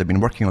out there that have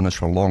been working on this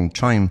for a long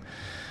time,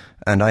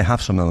 and I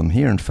have some of them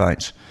here, in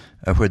fact,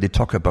 where they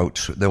talk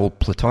about the old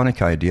Plato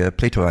idea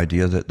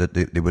that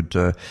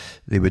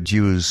they would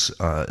use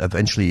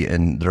eventually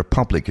in the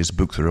Republic, his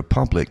book The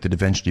Republic, that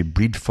eventually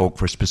breed folk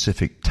for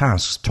specific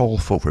tasks. Tall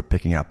folk for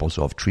picking apples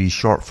off trees,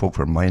 short folk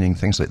for mining,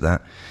 things like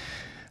that.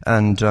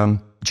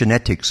 And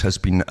genetics has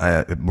been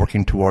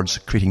working towards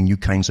creating new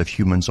kinds of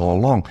humans all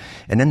along.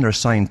 And in their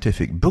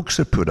scientific books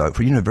they put out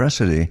for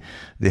university,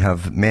 they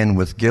have men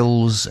with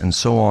gills and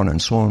so on,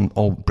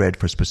 all bred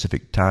for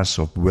specific tasks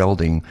of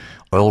welding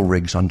oil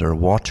rigs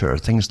underwater,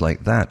 things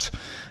like that.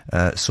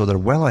 So they're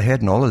well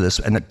ahead in all of this,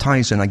 and it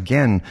ties in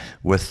again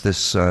with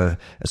this,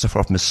 it's a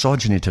sort of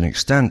misogyny to an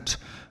extent,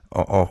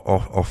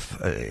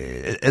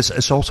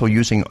 It's also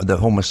using the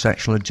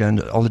homosexual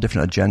agenda, all the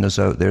different agendas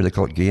out there. They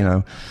call it gay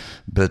now,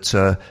 but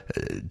to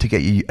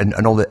get you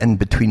and all the in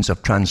betweens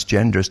of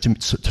transgenders,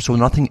 so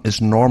nothing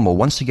is normal.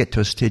 Once you get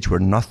to a stage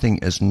where nothing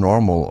is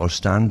normal or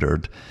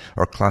standard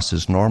or class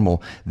is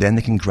normal, then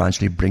they can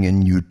gradually bring in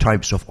new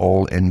types of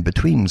all in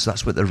betweens.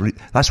 That's why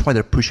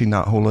they're pushing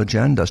that whole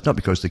agenda. It's not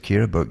because they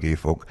care about gay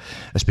folk.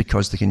 It's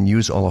because they can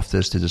use all of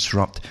this to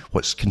disrupt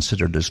what's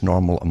considered as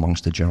normal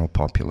amongst the general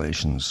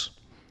populations.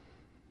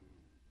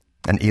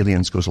 And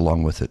aliens goes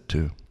along with it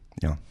too.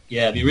 Yeah.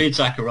 Yeah, if you read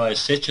Zecharia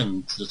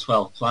Sitchin to the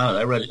 12th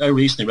Planet, I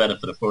recently read it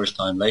for the first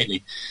time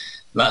lately,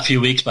 a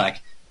few weeks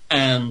back,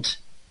 and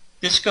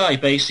this guy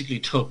basically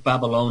took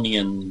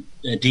Babylonian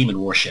demon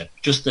worship.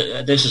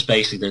 This is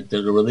basically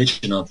the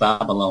religion of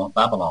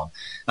Babylon,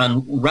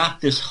 and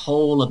wrapped this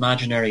whole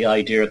imaginary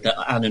idea of the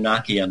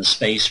Anunnaki and the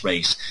space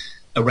race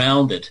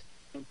around it.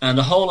 And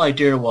the whole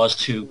idea was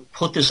to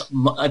put this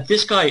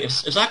guy, if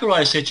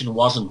Zecharia Sitchin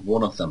wasn't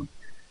one of them,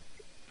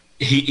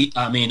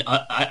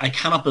 I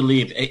cannot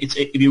believe it's.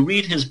 If you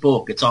read his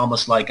book, it's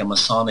almost like a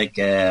Masonic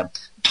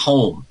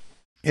tome.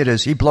 It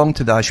is. He belonged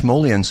to the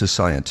Ashmolean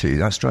Society.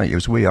 That's right. He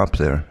was way up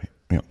there.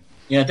 Yeah.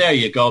 Yeah, there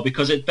you go.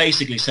 Because it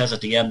basically says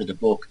at the end of the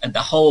book, and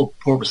the whole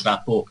purpose of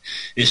that book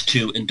is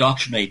to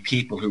indoctrinate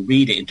people who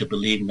read it into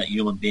believing that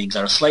human beings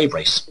are a slave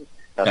race.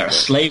 They're a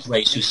slave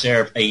race who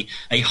serve a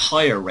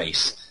higher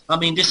race. I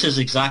mean, this is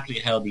exactly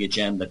how the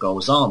agenda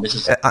goes on.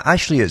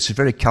 Actually, it's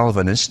very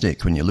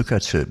Calvinistic when you look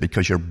at it,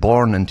 because you're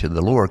born into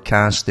the lower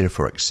caste,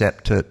 therefore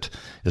accept it.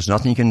 There's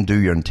nothing you can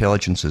do. Your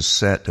intelligence is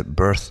set at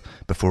birth,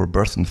 before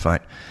birth, in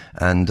fact.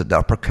 And the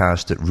upper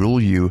caste that rule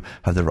you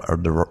have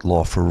the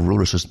law for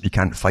rulers. You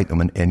can't fight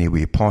them in any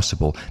way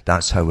possible.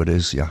 That's how it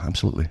is. Yeah,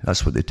 absolutely.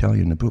 That's what they tell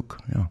you in the book.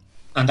 Yeah.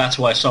 And that's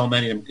why so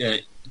many of them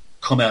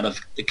come out of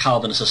the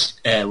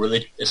Calvinist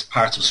religious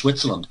parts of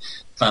Switzerland.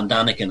 Van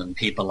Daniken and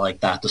people like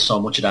that. There's so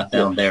much of that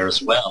down there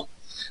as well.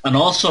 And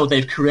also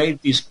they've created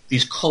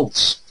these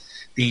cults.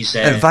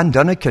 Van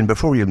Daniken,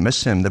 before you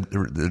miss him,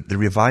 they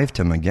revived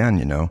him again,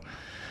 you know.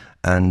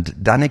 And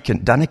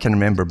Daniken,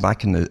 remember,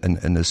 back in the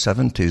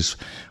 70s,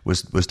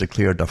 was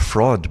declared a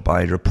fraud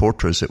by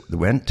reporters that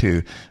went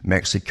to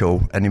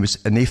Mexico, and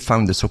they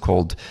found the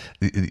so-called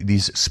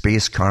these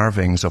space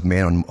carvings of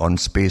men on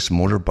space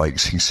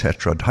motorbikes,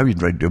 etc. How you'd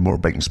do a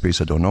motorbike in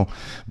space, I don't know,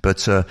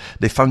 but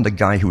they found the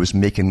guy who was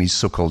making these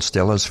so-called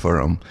stellas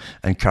for him,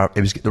 and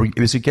he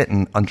was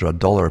getting under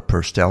 $1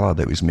 per stella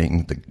that was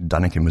making. That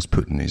Daniken was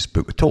put in his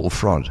book, a total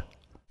fraud.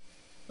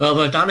 Well,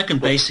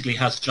 Daniken basically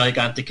has a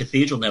gigantic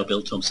cathedral now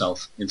built to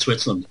himself in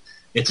Switzerland.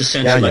 It's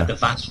essentially like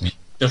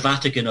the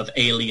Vatican of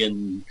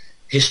alien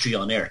history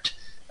on Earth.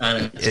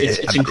 And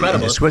it's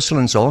incredible.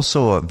 Switzerland's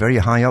also very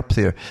high up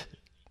there.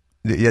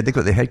 They've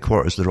got the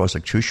headquarters of the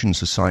Rosicrucian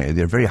Society.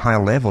 They're very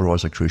high-level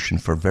Rosicrucian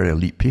for very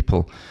elite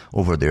people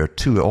over there,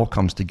 too. It all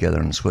comes together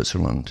in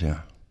Switzerland, yeah.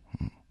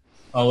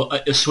 Oh,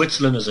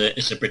 Switzerland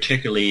is a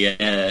particularly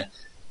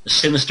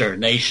sinister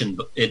nation.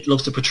 But it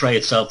looks to portray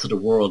itself to the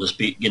world as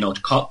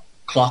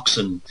clocks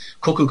and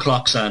cuckoo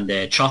clocks and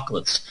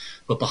chocolates,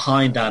 but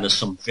behind that is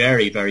some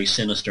very, very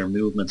sinister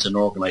movements and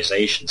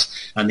organizations,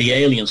 and the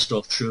alien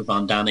stuff through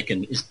Van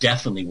Daniken is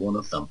definitely one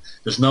of them.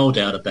 There's no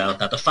doubt about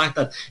that. The fact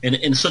that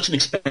in such an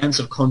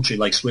expensive country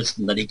like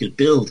Switzerland that he could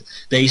build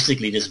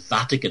basically this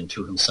Vatican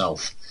to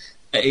himself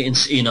in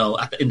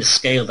the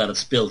scale that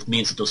it's built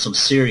means that there's some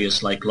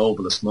serious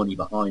globalist money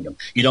behind him.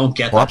 You don't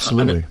get that.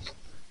 Absolutely.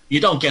 You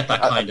don't get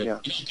that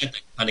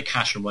kind of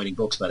cash from writing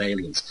books about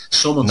aliens.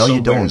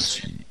 You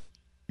don't.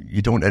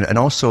 You don't, and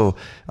also,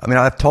 I mean,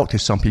 I've talked to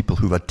some people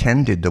who've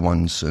attended the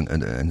ones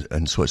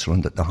in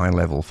Switzerland at the high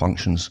level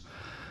functions,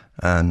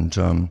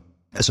 and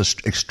it's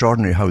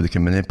extraordinary how they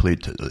can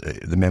manipulate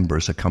the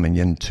members that are coming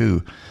in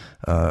too,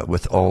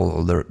 with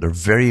all their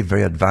very,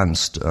 very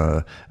advanced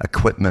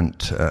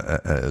equipment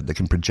that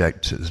can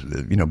project,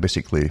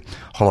 basically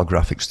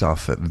holographic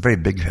stuff, very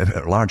big,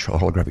 large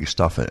holographic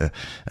stuff,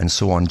 and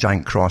so on.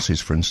 Giant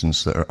crosses, for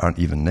instance, that aren't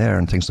even there,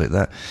 and things like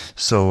that.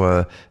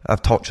 So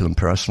I've talked to them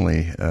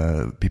personally,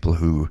 people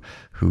who've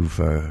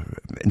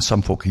and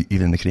some folk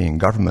even in the Canadian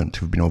government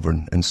who've been over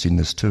and seen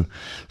this too.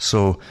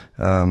 So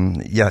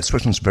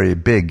Switzerland's very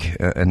big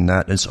in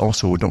that. It's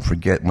also, don't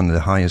forget, one of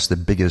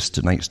the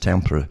biggest Knights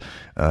Templar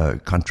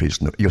countries.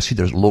 You'll see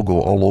there's logo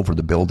all over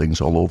the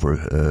buildings, all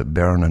over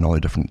Bern and all the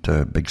different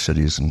big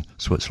cities in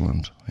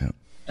Switzerland. Yeah.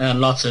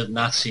 And lots of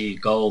Nazi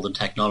gold and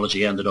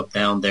technology ended up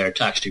down there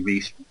to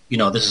actually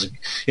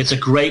it's a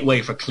great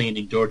way for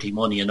cleaning dirty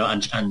money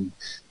and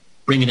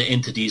bringing it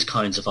into these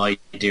kinds of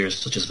ideas,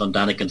 such as Van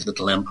Daniken's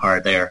little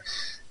empire there.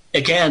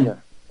 Again,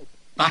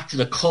 back to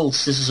the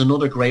cults, this is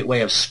another great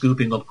way of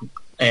scooping up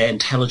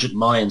intelligent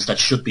minds that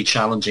should be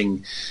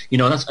challenging.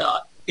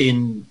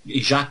 in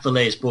Jacques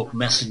Vallée's book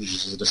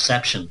Messengers of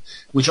Deception,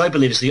 which I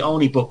believe is the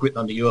only book written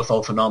on the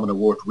UFO phenomena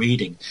worth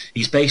reading.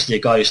 He's basically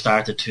a guy who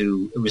started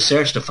to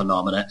research the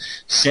phenomena,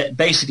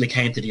 basically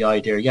came to the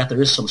idea, yeah,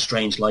 there is some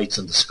strange lights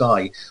in the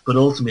sky, but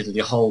ultimately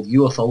the whole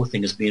UFO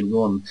thing is being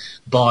run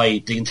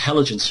by the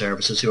intelligence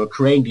services who are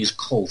creating these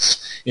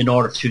cults in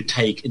order to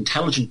take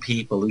intelligent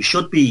people who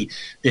should be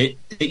they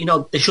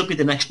should be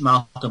the next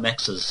Malcolm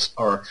X's,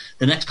 or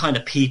the next kind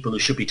of people who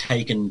should be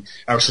taking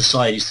our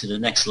societies to the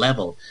next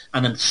level,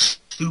 and then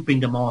scooping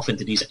them off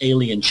into these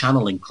alien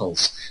channeling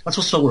cults. That's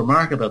what's so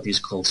remarkable about these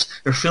cults.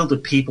 They're filled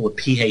with people with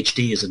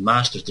PhDs and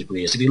master's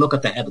degrees. If you look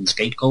at the Heaven's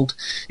Gate cult,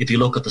 if you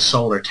look at the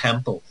Solar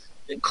Temple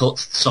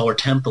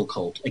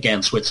cult,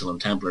 again,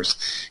 Switzerland Templars,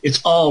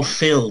 it's all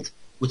filled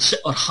with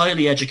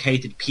highly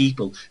educated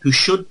people who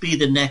should be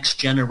the next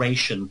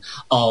generation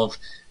of,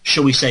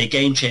 shall we say,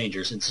 game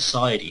changers in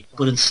society,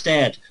 but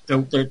instead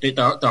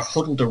they're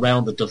huddled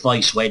around the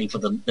device, waiting for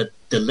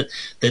the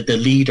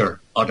leader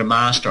or the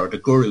master or the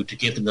guru to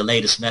give them the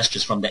latest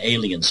messages from the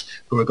aliens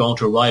who are going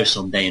to arrive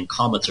someday in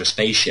comets or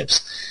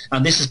spaceships.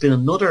 And this has been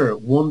another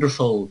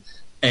wonderful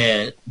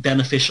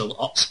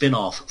beneficial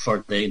spin-off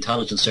for the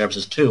intelligence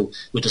services too,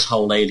 with this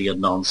whole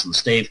alien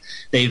nonsense.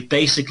 They've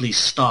basically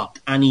stopped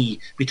any,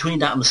 between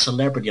that and the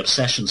celebrity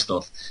obsession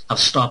stuff, have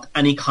stopped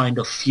any kind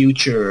of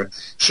future,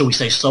 shall we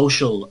say,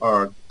 social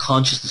or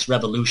consciousness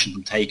revolution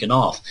from taking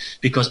off,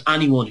 because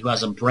anyone who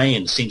has a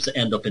brain seems to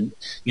end up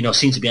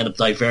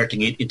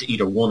diverting it into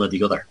either one or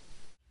the other.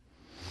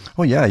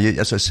 Oh yeah,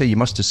 as I say, you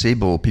must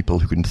disable people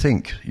who can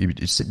think. You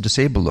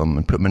disable them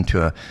and put them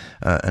into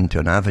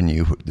an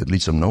avenue that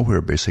leads them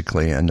nowhere,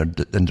 basically, and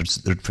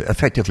they're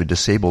effectively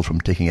disabled from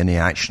taking any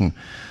action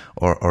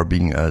or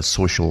being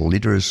social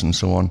leaders and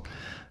so on,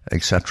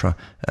 etc.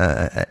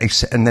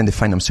 And then they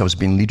find themselves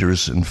being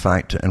leaders, in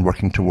fact, and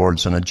working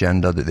towards an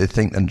agenda that they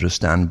think they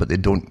understand, but they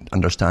don't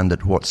understand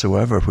it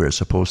whatsoever where it's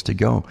supposed to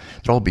go.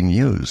 They're all being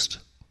used.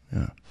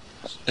 Yeah.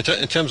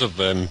 In terms of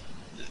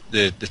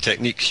the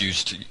techniques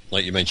used,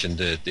 like you mentioned,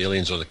 the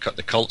aliens or the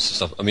cults and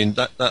stuff, I mean,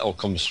 that all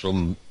comes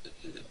from,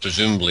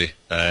 presumably,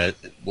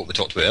 what we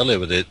talked about earlier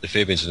with the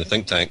Fabians and the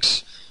think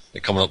tanks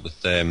coming up with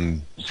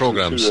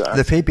programs.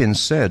 The Fabians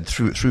said,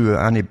 through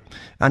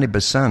Annie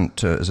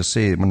Besant, as I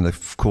say, one of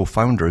the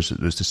co-founders,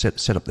 it was to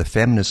set up the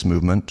feminist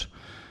movement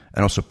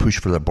and also push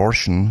for the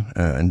abortion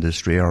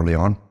industry early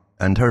on.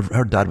 And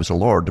her dad was a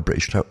lord, the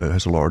British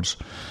House of Lords.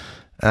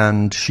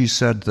 And she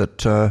said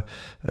that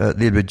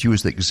they would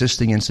use the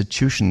existing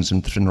institutions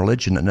in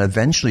religion, and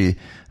eventually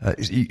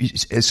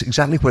it's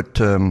exactly what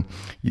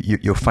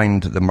you'll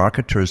find the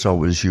marketers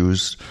always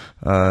use.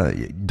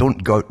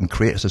 Don't go out and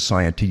create a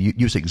society.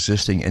 Use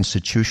existing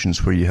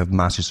institutions where you have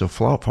masses of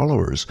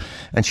followers.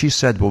 And she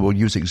said, well, we'll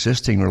use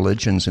existing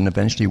religions and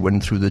eventually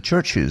win through the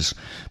churches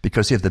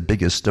because they have the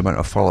biggest amount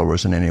of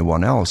followers than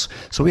anyone else.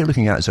 So we're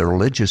looking at it as a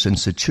religious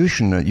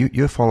institution.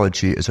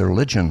 Ufology is a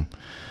religion.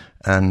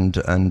 And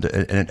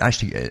it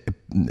actually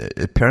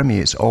it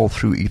permeates all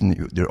through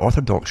even the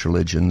Orthodox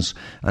religions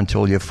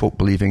until you have folk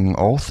believing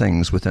all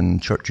things within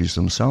churches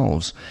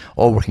themselves,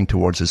 all working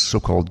towards this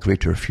so-called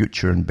greater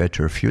future and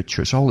better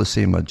future. It's all the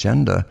same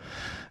agenda.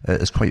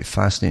 It's quite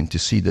fascinating to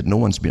see that no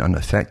one's been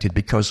unaffected,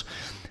 because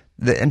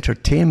the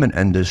entertainment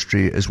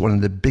industry is one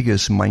of the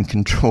biggest mind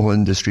control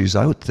industries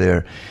out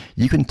there.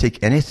 You can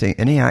take anything,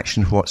 any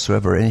action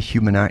whatsoever, any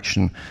human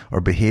action or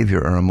behavior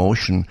or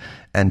emotion,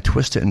 and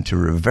twist it into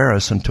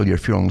reverse until you're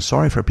feeling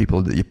sorry for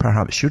people that you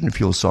perhaps shouldn't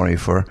feel sorry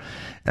for,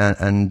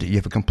 and you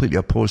have a completely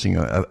opposing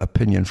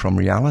opinion from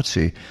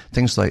reality.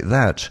 Things like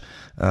that.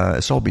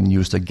 It's all been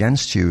used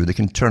against you. They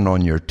can turn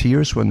on your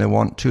tears when they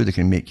want to. They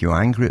can make you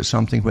angry at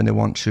something when they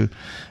want to.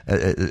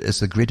 It's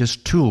the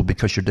greatest tool,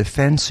 because your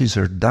defenses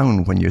are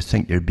down when you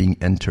think you're being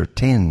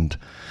entertained.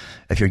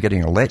 If you're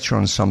getting a lecture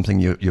on something,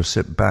 you'll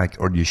sit back,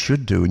 or you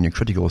should do, and your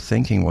critical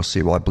thinking will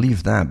say, well, I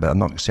believe that, but I'm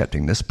not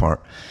accepting this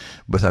part.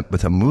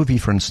 With a movie,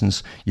 for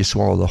instance, you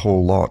swallow the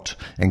whole lot,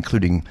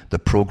 including the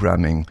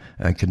programming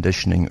and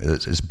conditioning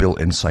that is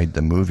built inside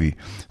the movie.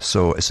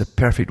 So it's a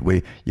perfect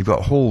way. You've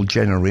got whole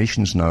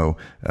generations now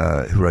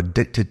who are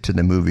addicted to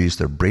the movies.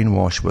 They're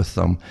brainwashed with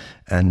them,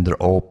 and they're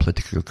all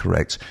politically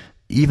correct.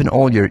 Even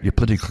all your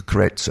politically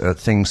correct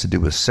things to do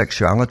with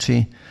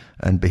sexuality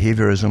and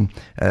behaviorism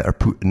are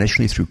put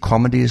initially through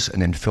comedies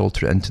and then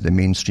filter into the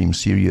mainstream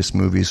serious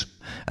movies,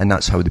 and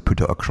that's how they put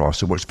it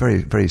across. It works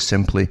very, very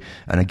simply.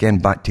 And again,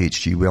 back to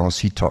H.G. Wells,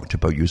 he talked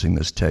about using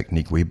this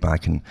technique way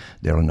back in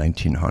the early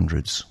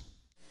 1900s.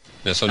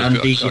 Yeah,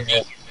 somebody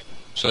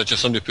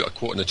put a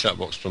quote in the chat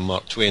box from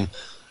Mark Twain.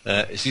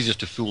 It's easier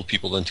to fool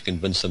people than to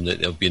convince them that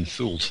they've been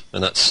fooled,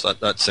 and that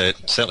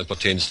certainly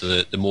pertains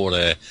to the more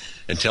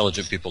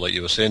intelligent people, like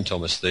you were saying,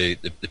 Thomas, the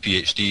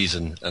PhDs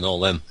and all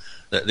them.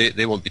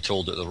 They won't be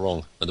told that they're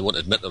wrong, and they won't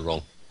admit they're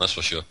wrong. That's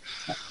for sure.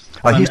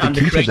 Here's the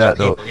key to that,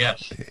 though. Yeah.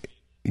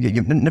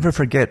 You never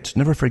forget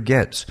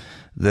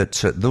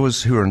that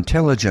those who are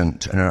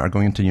intelligent and are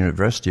going into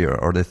university,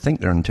 or they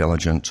think they're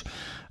intelligent,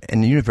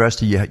 In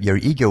university, your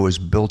ego is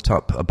built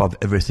up above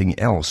everything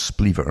else,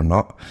 believe it or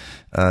not.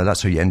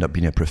 That's how you end up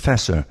being a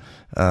professor.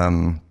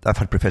 I've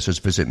had professors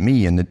visit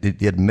me, and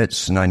they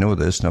admit, and I know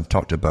this, and I've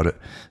talked about it,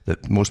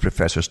 that most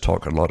professors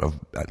talk a lot of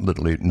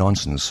literally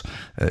nonsense.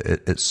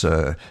 It's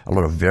a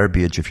lot of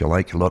verbiage, if you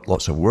like,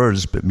 lots of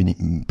words, but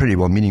pretty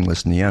well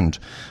meaningless in the end.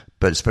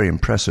 But it's very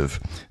impressive.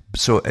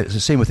 So it's the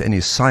same with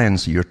any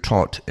science that you're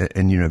taught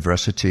in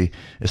university.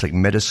 It's like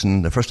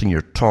medicine. The first thing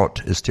you're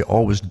taught is to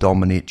always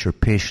dominate your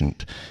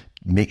patient.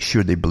 Make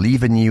sure they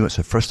believe in you. It's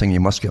the first thing you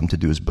must get them to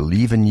do is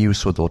believe in you,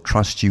 so they'll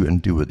trust you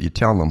and do what you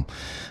tell them.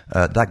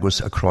 That goes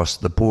across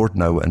the board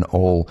now in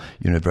all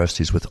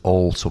universities with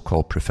all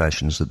so-called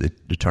professions that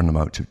they turn them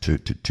out to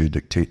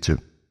dictate to.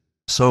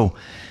 So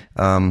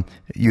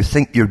you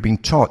think you're being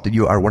taught that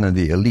you are one of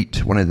the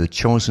elite, one of the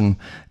chosen,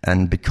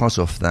 and because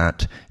of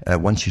that,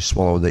 once you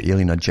swallow the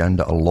alien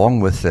agenda along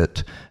with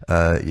it,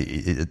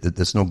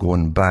 there's no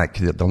going back.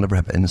 They'll never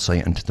have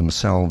insight into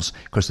themselves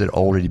because they're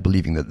already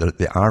believing that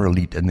they are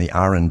elite and they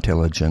are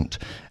intelligent.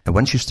 And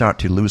once you start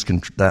to lose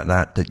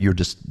that you're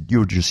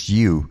just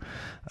you,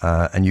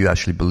 and you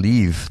actually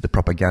believe the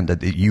propaganda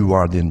that you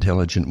are the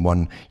intelligent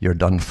one, you're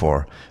done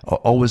for.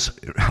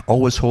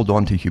 Always hold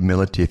on to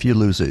humility. If you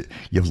lose it,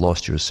 you've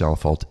lost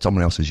yourself.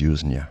 Someone else is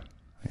using you.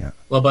 Yeah.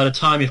 Well, by the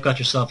time you've got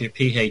yourself your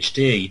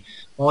PhD,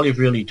 all you've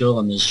really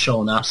done is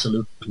shown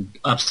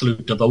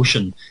absolute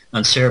devotion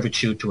and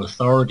servitude to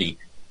authority.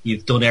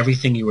 You've done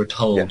everything you were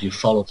told. Yeah. You've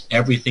followed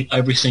everything,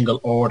 every single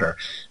order.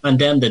 And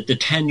then the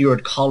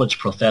tenured college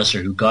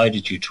professor who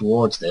guided you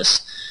towards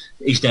this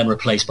is then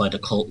replaced by the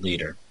cult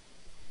leader.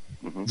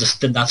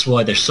 Mm-hmm. That's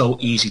why they're so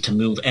easy to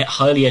move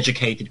highly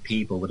educated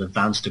people with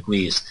advanced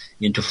degrees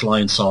into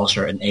flying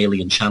saucer and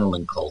alien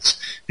channeling cults,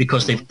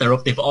 because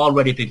they've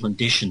already been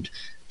conditioned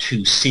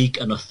to seek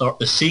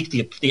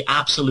the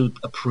absolute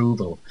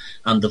approval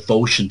and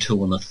devotion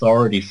to an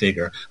authority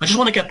figure. I just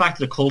want to get back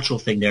to the cultural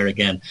thing there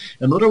again.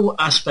 Another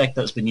aspect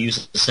that's been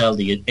used to sell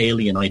the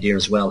alien idea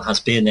as well has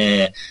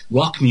been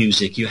rock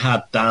music. You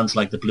had bands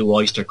like the Blue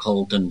Oyster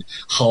Cult and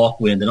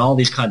Hawkwind and all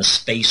these kind of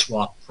space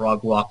rock,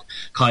 prog rock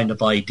kind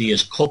of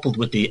ideas, coupled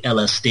with the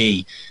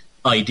LSD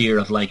idea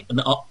of like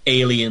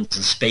aliens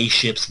and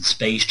spaceships and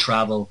space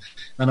travel.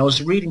 And I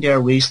was reading there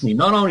recently,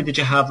 not only did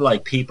you have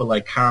like people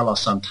like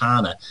Carlos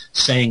Santana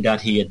saying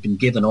that he had been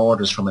given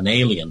orders from an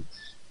alien,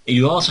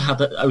 you also have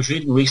that. I was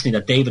reading recently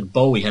that David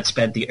Bowie had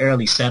spent the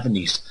early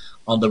 70s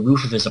on the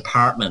roof of his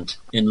apartment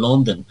in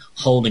London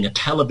holding a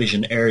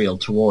television aerial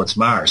towards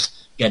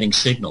Mars, getting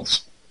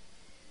signals.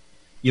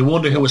 You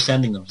wonder who was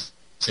sending them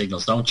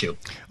signals, don't you?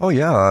 Oh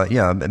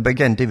yeah. But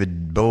again,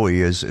 David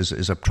Bowie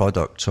is a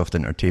product of the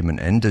entertainment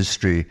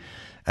industry.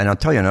 And I'll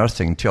tell you another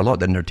thing too, a lot of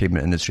the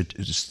entertainment industry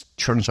just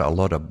churns out a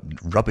lot of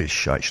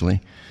rubbish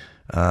actually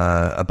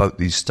about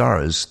these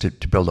stars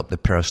to build up the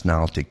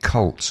personality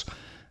cults.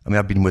 I mean,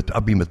 I've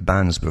been with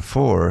bands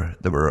before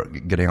that were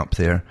getting up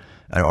there,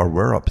 or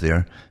were up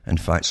there, in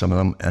fact, some of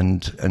them,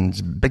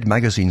 and big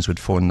magazines would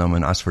phone them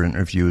and ask for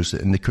interviews,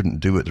 and they couldn't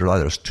do it. They're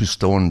either too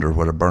stoned or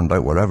whatever, burned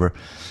out, whatever.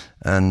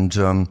 And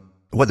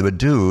what they would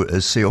do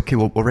is say, okay,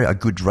 we'll write a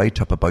good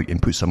write-up about you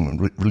and put some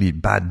really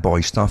bad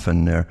boy stuff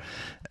in there,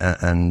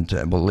 and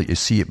we'll let you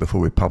see it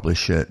before we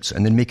publish it.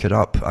 And they'd make it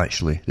up,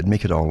 actually. They'd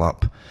make it all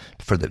up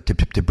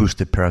to boost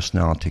the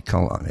personality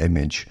cult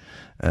image.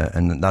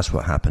 And that's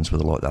what happens with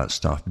a lot of that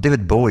stuff.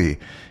 David Bowie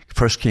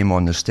first came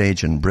on the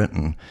stage in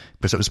Britain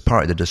because it was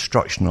part of the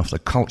destruction of the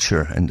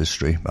culture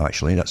industry,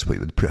 actually. That's what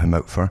they put him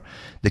out for.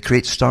 They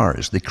create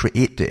stars. They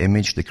create the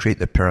image. They create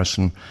the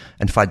person.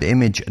 In fact, the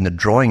image and the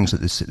drawings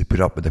that they put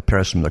up with the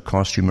person, their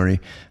costumery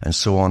and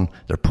so on,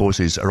 their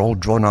poses, are all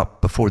drawn up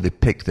before they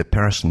pick the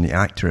person, the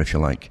actor, if you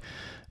like.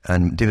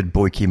 And David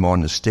Bowie came on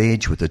the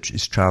stage with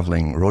his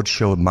travelling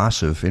roadshow,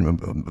 massive,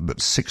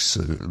 about 6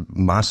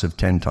 massive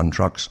 10-ton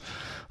trucks,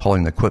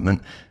 hauling the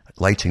equipment,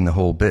 lighting the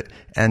whole bit.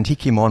 And he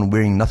came on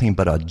wearing nothing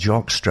but a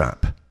jock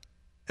strap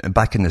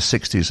back in the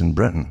 60s in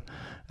Britain.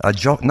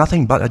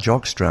 Nothing but a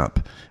jock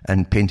strap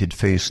and painted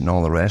face and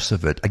all the rest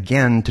of it.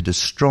 Again, to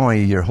destroy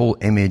your whole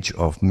image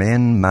of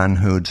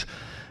manhood,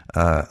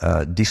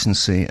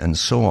 decency and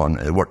so on.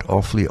 It worked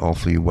awfully,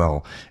 awfully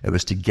well. It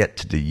was to get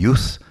to the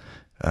youth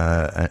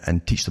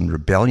and teach them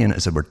rebellion,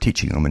 as they were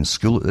teaching them in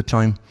school at the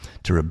time,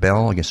 to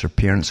rebel against their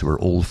parents who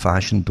were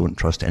old-fashioned, don't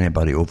trust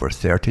anybody over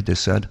 30, they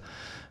said.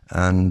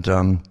 And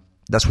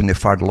that's when they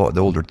fired a lot of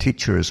the older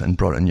teachers and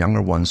brought in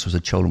younger ones so the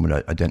children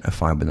would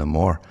identify with them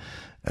more,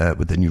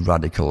 with the new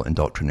radical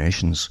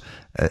indoctrinations.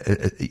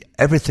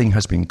 Everything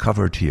has been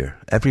covered here.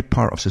 Every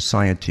part of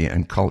society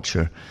and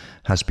culture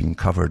has been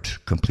covered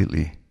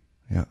completely.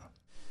 Yeah.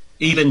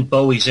 Even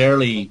Bowie's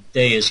early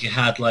days, you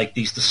had like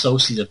these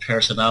dissociative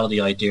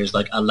personality ideas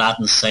like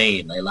Aladdin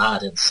Sane,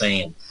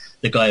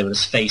 the guy with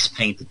his face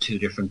painted 2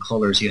 different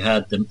colours. You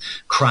had the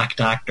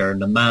cracked actor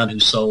and the man who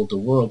sold the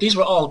world. These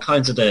were all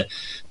kinds of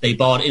they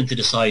bought into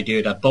this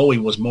idea that Bowie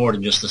was more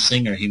than just a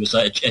singer. He was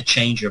a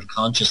changer of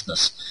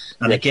consciousness.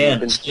 And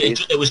again,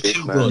 it was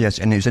too good. Yes,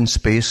 and he was in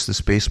Space, the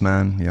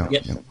Spaceman. Yeah,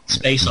 yep.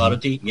 Space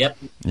Oddity, yep.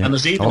 And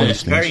there's even a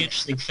very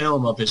interesting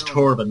film of his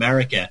tour of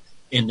America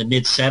in the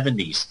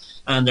mid-'70s.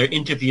 And they're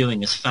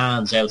interviewing his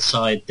fans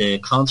outside the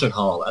concert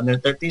hall. And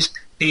they're these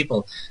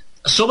people,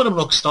 some of them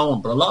look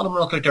stoned, but a lot of them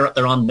look like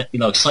they're on,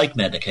 psych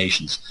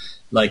medications,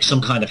 like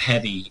some kind of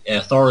heavy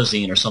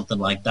Thorazine or something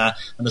like that.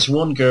 And this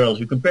one girl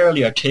who can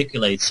barely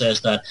articulate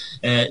says that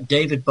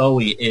David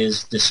Bowie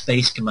is the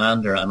space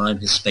commander and I'm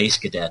his space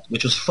cadet,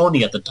 which was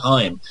funny at the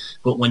time.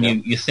 But when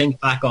you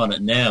think back on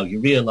it now, you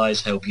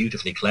realize how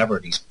beautifully clever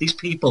these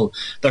people,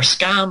 their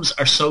scams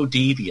are so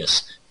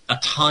devious.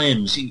 At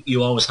times,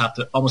 you almost have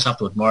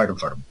to admire them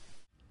for them.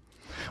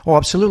 Oh,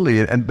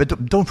 absolutely.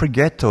 But don't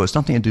forget, though, it's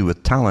nothing to do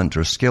with talent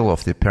or skill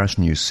of the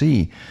person you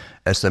see.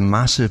 It's the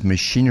massive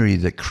machinery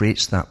that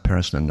creates that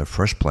person in the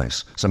first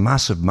place. It's a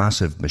massive,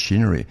 massive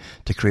machinery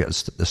to create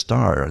the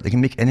star. They can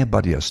make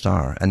anybody a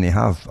star, and they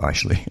have,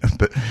 actually.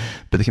 but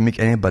they can make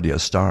anybody a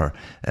star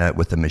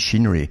with the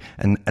machinery.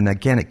 And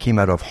again, it came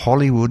out of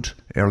Hollywood,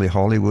 early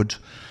Hollywood,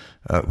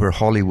 where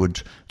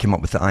Hollywood came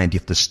up with the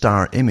idea of the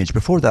star image.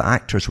 Before, the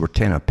actors were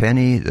 10 a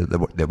penny.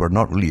 They were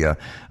not really a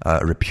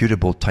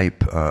reputable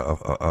type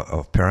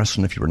of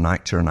person. If you were an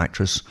actor, an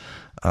actress,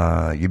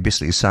 you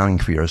basically sang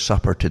for your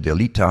supper to the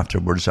elite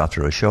afterwards,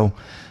 after a show.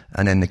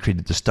 And then they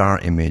created the star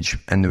image,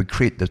 and they would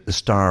create the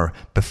star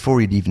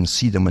before you'd even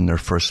see them in their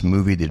first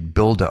movie. They'd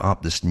build it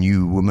up, this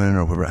new woman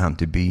or whoever it happened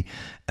to be,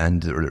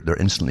 and they're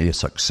instantly a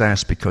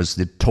success because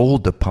they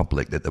told the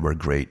public that they were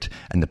great,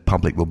 and the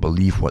public will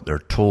believe what they're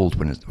told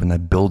when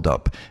that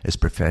build-up is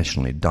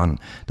professionally done.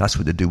 That's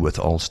what they do with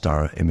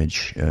all-star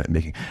image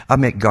making. I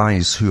met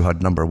guys who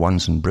had number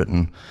ones in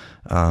Britain,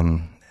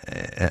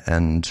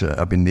 and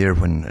I've been there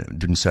when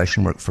doing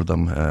session work for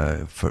them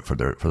for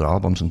their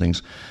albums and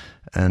things.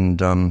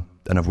 And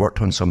I've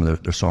worked on some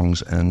of their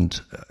songs, and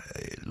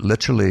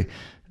literally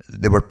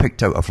they were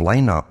picked out of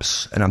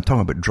lineups. And I'm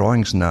talking about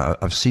drawings now.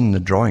 I've seen the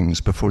drawings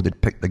before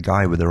they'd picked the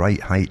guy with the right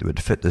height that would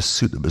fit this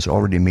suit that was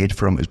already made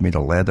for him. It was made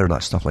of leather,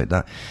 that stuff like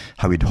that.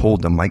 How he'd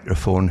hold the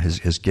microphone,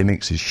 his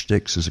gimmicks, his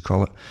shticks, as they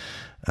call it.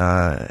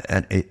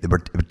 And they were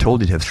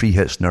told he'd have 3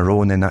 hits in a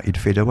row, and then that he'd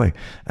fade away.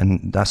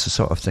 And that's the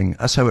sort of thing.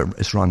 That's how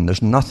it's run.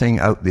 There's nothing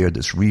out there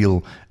that's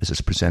real as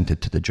it's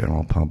presented to the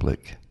general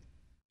public.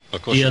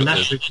 Of course, you've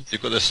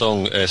got the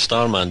song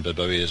Starman by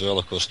Bowie as well,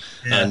 of course,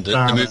 and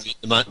the movie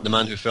The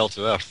Man Who Fell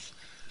to Earth,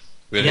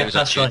 where he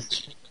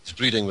was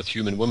breeding with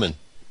human women.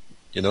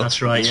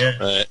 That's right.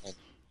 Yeah.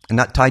 And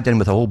that tied in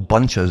with a whole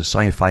bunch of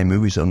sci-fi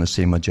movies on the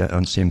same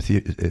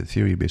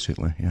theory,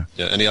 basically. Yeah.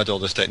 Yeah, and he had all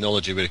this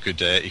technology where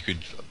he could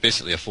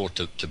basically afford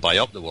to buy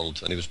up the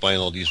world, and he was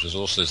buying all these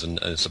resources and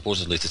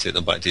supposedly to take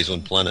them back to his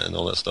own planet and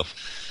all that stuff.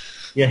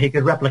 Yeah, he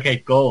could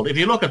replicate gold. If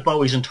you look at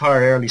Bowie's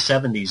entire early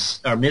 70s,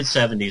 or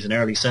mid-70s and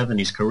early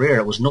 70s career,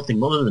 it was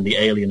nothing other than the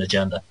alien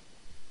agenda.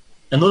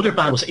 Another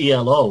band was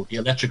ELO, the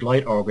Electric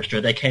Light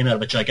Orchestra. They came out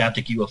of a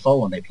gigantic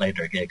UFO when they played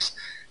their gigs.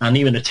 And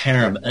even the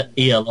term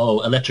ELO,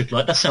 Electric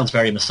Light, that sounds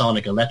very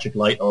Masonic, Electric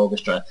Light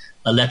Orchestra,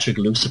 Electric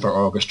Lucifer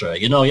Orchestra.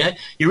 You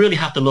really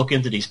have to look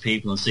into these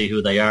people and see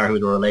who they are, who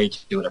they're related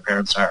to, who their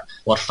parents are,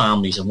 what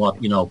families and what,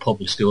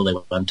 public school they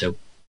went to.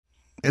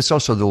 It's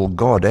also the old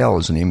God. El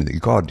is the name of the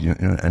God,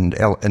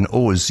 and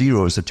O is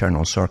 0 is the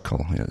eternal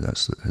circle.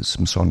 It's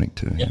Masonic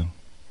too. Yeah.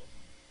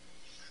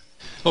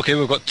 Okay,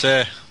 we've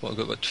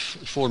got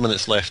 4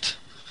 minutes left.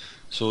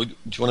 So do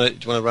you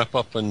want to wrap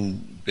up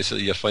and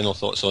basically your final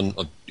thoughts on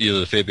either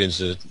the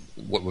Fabians,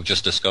 what we've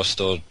just discussed,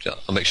 or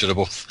a mixture of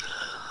both?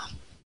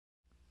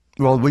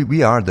 Well,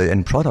 we are the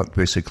end product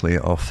basically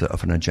of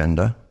an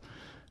agenda.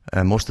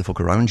 Most of the folk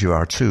around you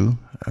are too,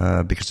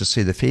 because to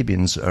say the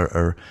Fabians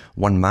are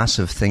one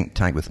massive think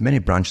tank with many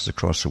branches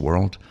across the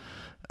world,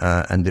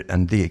 and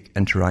they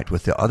interact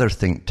with the other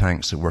think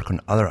tanks that work on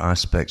other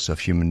aspects of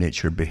human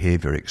nature,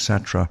 behavior,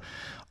 etc.,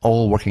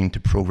 all working to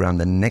program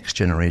the next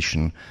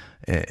generation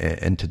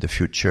into the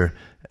future.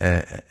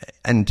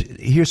 And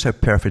here's how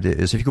perfect it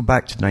is. If you go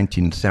back to the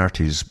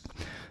 1930s,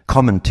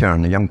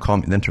 Comintern,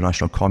 the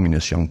international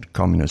young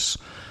communists,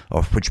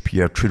 of which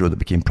Pierre Trudeau, that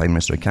became Prime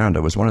Minister of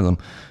Canada, was one of them.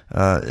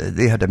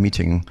 They had a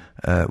meeting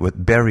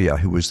with Beria,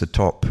 who was the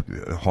top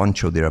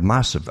honcho there, a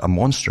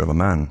monster of a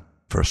man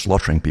for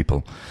slaughtering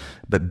people.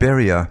 But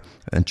Beria,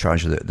 in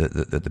charge of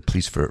the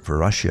police for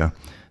Russia,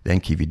 the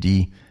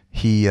NKVD,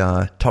 he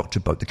talked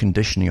about the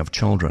conditioning of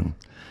children.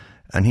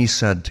 And he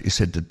said it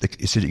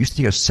used to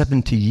take us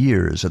 70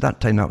 years. At that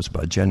time, that was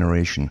about a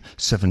generation,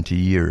 70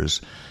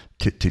 years.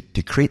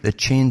 To create the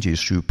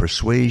changes through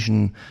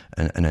persuasion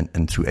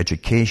and through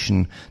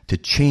education, to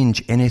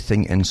change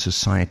anything in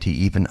society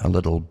even a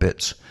little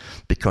bit,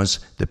 because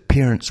the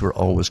parents were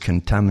always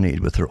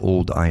contaminated with their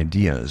old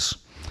ideas,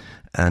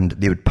 and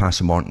they would pass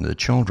them on to the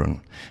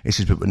children. He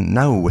says, but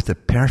now with the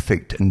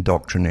perfect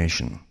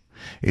indoctrination,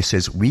 he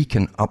says we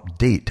can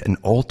update and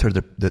alter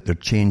the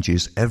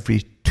changes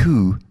every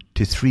 2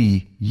 to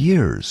 3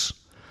 years.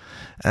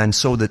 And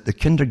so that the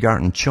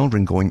kindergarten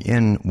children going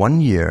in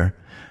 1 year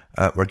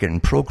were getting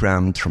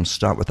programmed from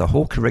start with a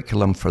whole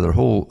curriculum for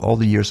all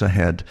the years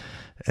ahead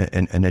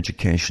in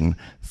education,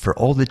 for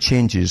all the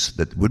changes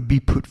that would be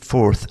put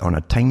forth on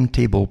a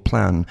timetable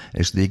plan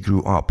as they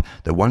grew up.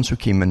 The ones who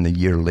came in the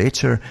year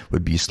later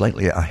would be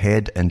slightly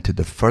ahead into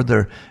the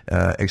further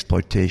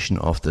exploitation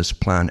of this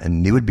plan,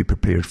 and they would be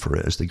prepared for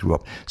it as they grew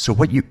up. So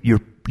what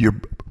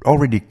you're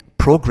already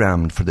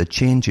programmed for the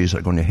changes that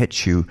are going to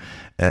hit you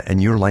in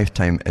your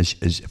lifetime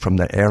is from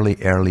the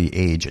early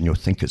age, and you'll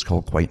think it's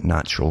all quite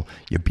natural.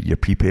 You're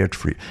prepared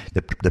for it.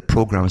 The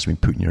program's been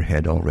put in your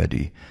head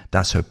already.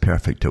 That's how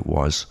perfect it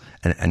was,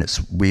 and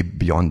it's way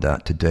beyond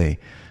that today,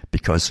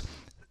 because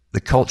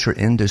the culture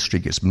industry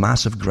gets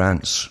massive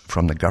grants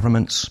from the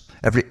governments.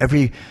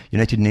 Every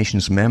United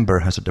Nations member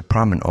has a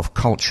department of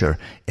culture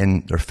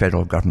in their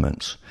federal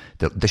governments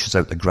that dishes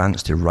out the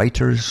grants to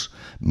writers,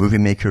 movie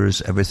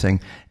makers, everything,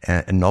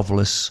 and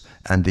novelists,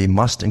 and they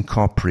must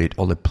incorporate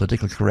all the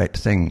politically correct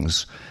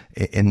things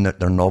in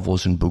their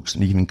novels and books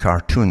and even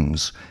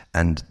cartoons.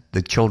 And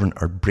the children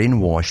are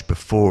brainwashed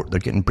before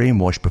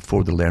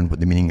they learn what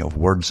the meaning of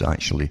words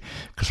actually,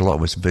 because a lot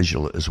of it's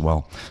visual as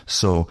well.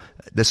 So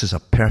this is a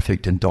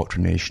perfect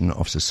indoctrination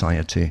of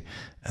society.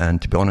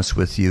 And to be honest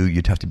with you,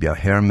 you'd have to be a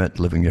hermit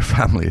living your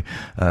family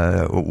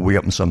way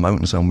up in some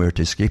mountain somewhere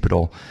to escape it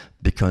all,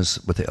 because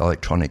with the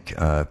electronic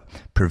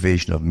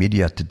pervasion of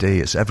media today,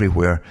 it's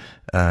everywhere.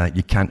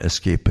 You can't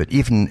escape it.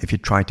 Even if you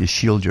try to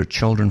shield your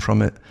children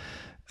from it,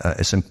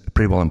 it's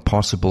pretty well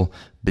impossible,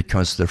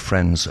 because their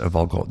friends have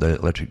all got the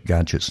electric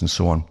gadgets and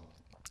so on.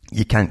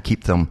 You can't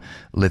keep them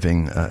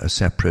living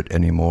separate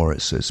anymore.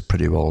 It's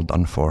pretty well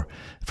done for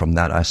from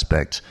that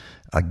aspect.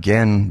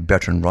 Again,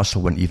 Bertrand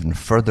Russell went even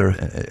further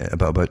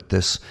about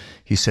this.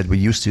 He said, we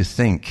used to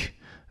think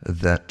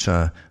that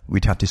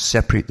we'd have to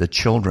separate the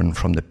children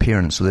from the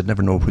parents so they'd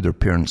never know who their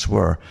parents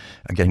were.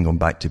 Again, going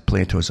back to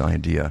Plato's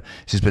idea.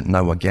 He says, but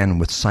now again,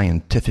 with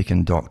scientific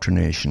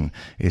indoctrination,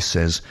 he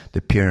says the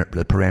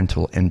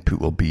parental input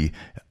will be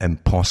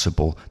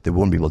impossible. They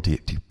won't be able to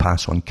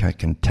pass on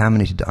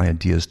contaminated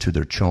ideas to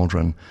their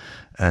children,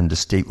 and the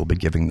state will be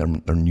giving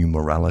them their new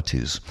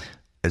moralities.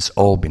 It's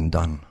all been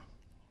done.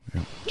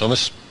 Yeah.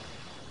 Thomas?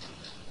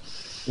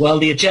 Well,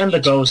 the agenda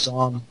goes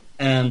on,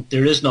 and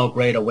there is no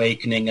great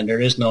awakening, and there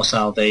is no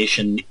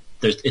salvation.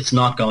 It's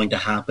not going to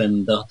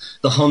happen. The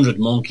 100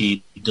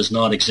 monkey does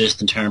not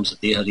exist in terms of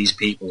how these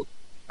people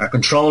are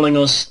controlling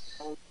us.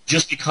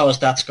 Just because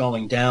that's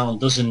going down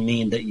doesn't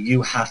mean that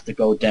you have to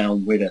go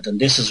down with it. And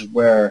this is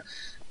where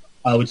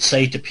I would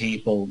say to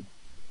people,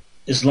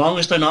 as long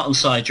as they're not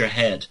inside your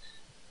head,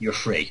 you're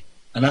free.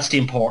 And that's the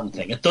important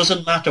thing. It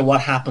doesn't matter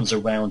what happens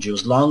around you.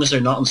 As long as they're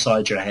not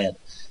inside your head,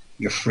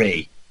 you're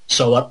free.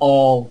 So at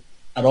all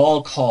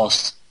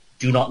costs,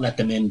 do not let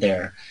them in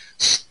there.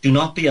 Do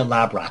not be a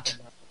lab rat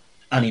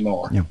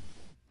anymore. Yeah.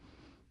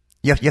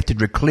 You have to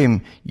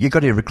reclaim. You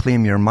got to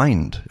reclaim your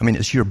mind. I mean,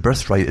 it's your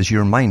birthright. It's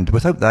your mind.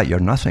 Without that, you're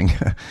nothing.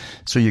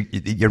 So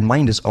your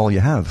mind is all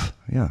you have.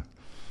 Yeah.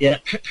 Yeah,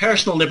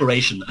 personal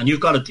liberation, and you've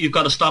got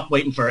to stop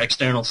waiting for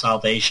external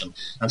salvation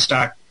and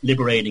start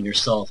liberating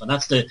yourself. And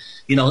that's I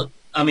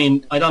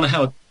don't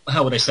know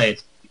how would I say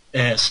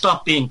it.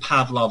 Stop being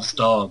Pavlov's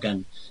dog,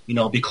 and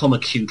become a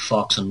cute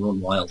fox and run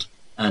wild,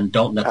 and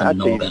don't let them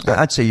know about it.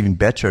 I'd say even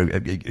better.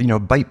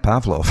 Bite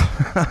Pavlov.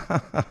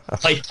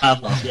 Bite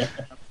Pavlov. Yeah.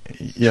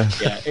 Yeah.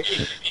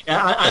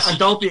 And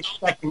don't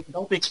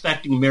be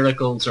expecting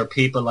miracles or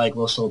people like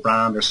Russell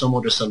Brand or some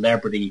other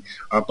celebrity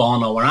or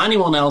Bono or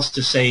anyone else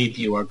to save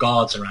you, or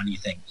gods or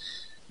anything.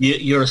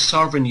 You're a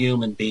sovereign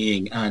human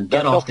being, and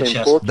get off the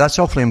chest. That's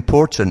awfully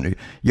important.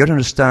 You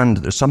understand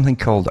there's something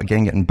called,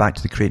 again, getting back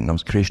to the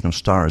creation of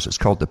stars, it's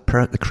called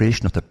the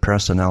creation of the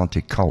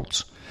personality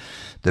cult.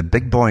 The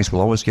big boys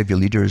will always give you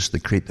leaders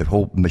that create the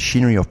whole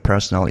machinery of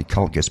personality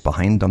cult, gets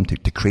behind them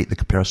to create the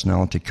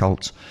personality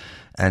cult.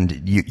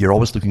 And you're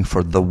always looking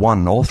for the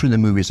one. All through the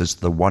movies, it's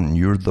the one.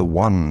 You're the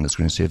one that's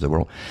going to save the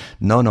world.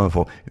 No,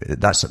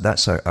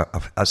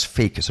 that's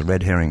fake. It's a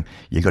red herring.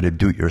 You got to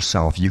do it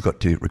yourself. You got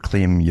to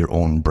reclaim your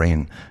own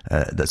brain.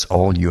 That's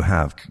all you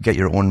have. Get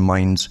your own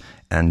minds,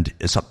 and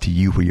it's up to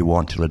you where you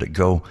want to let it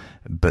go.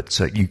 But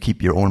you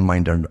keep your own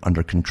mind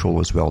under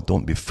control as well.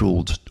 Don't be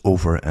fooled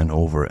over and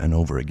over and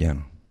over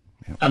again.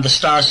 And the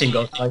star thing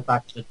goes right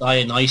back to the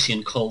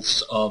Dionysian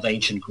cults of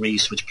ancient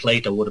Greece, which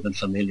Plato would have been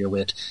familiar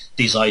with.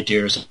 These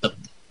ideas of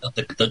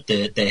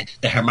the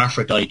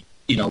hermaphrodite,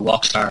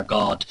 rock star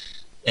god,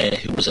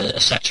 who was a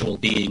sexual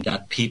being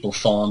that people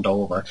fawned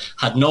over,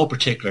 had no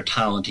particular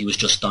talent. He was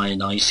just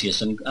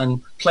Dionysius,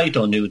 and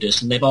Plato knew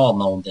this, and they've all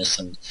known this,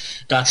 and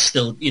that's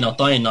still,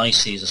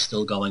 Dionysius is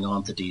still going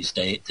on to this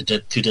day.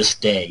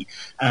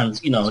 And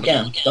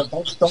again,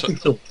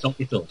 don't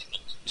be fooled.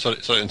 Sorry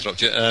to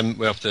interrupt you.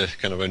 We have to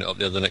kind of round it up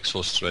there. The next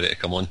host's ready to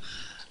come on.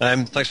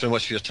 Thanks very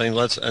much for your time,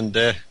 lads. And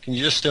can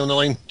you just stay on the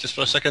line just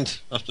for a second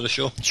after the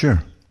show?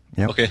 Sure.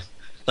 Yeah. Okay.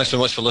 Thanks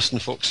very much for listening,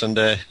 folks, and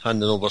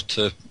handing over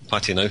to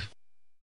Patty now.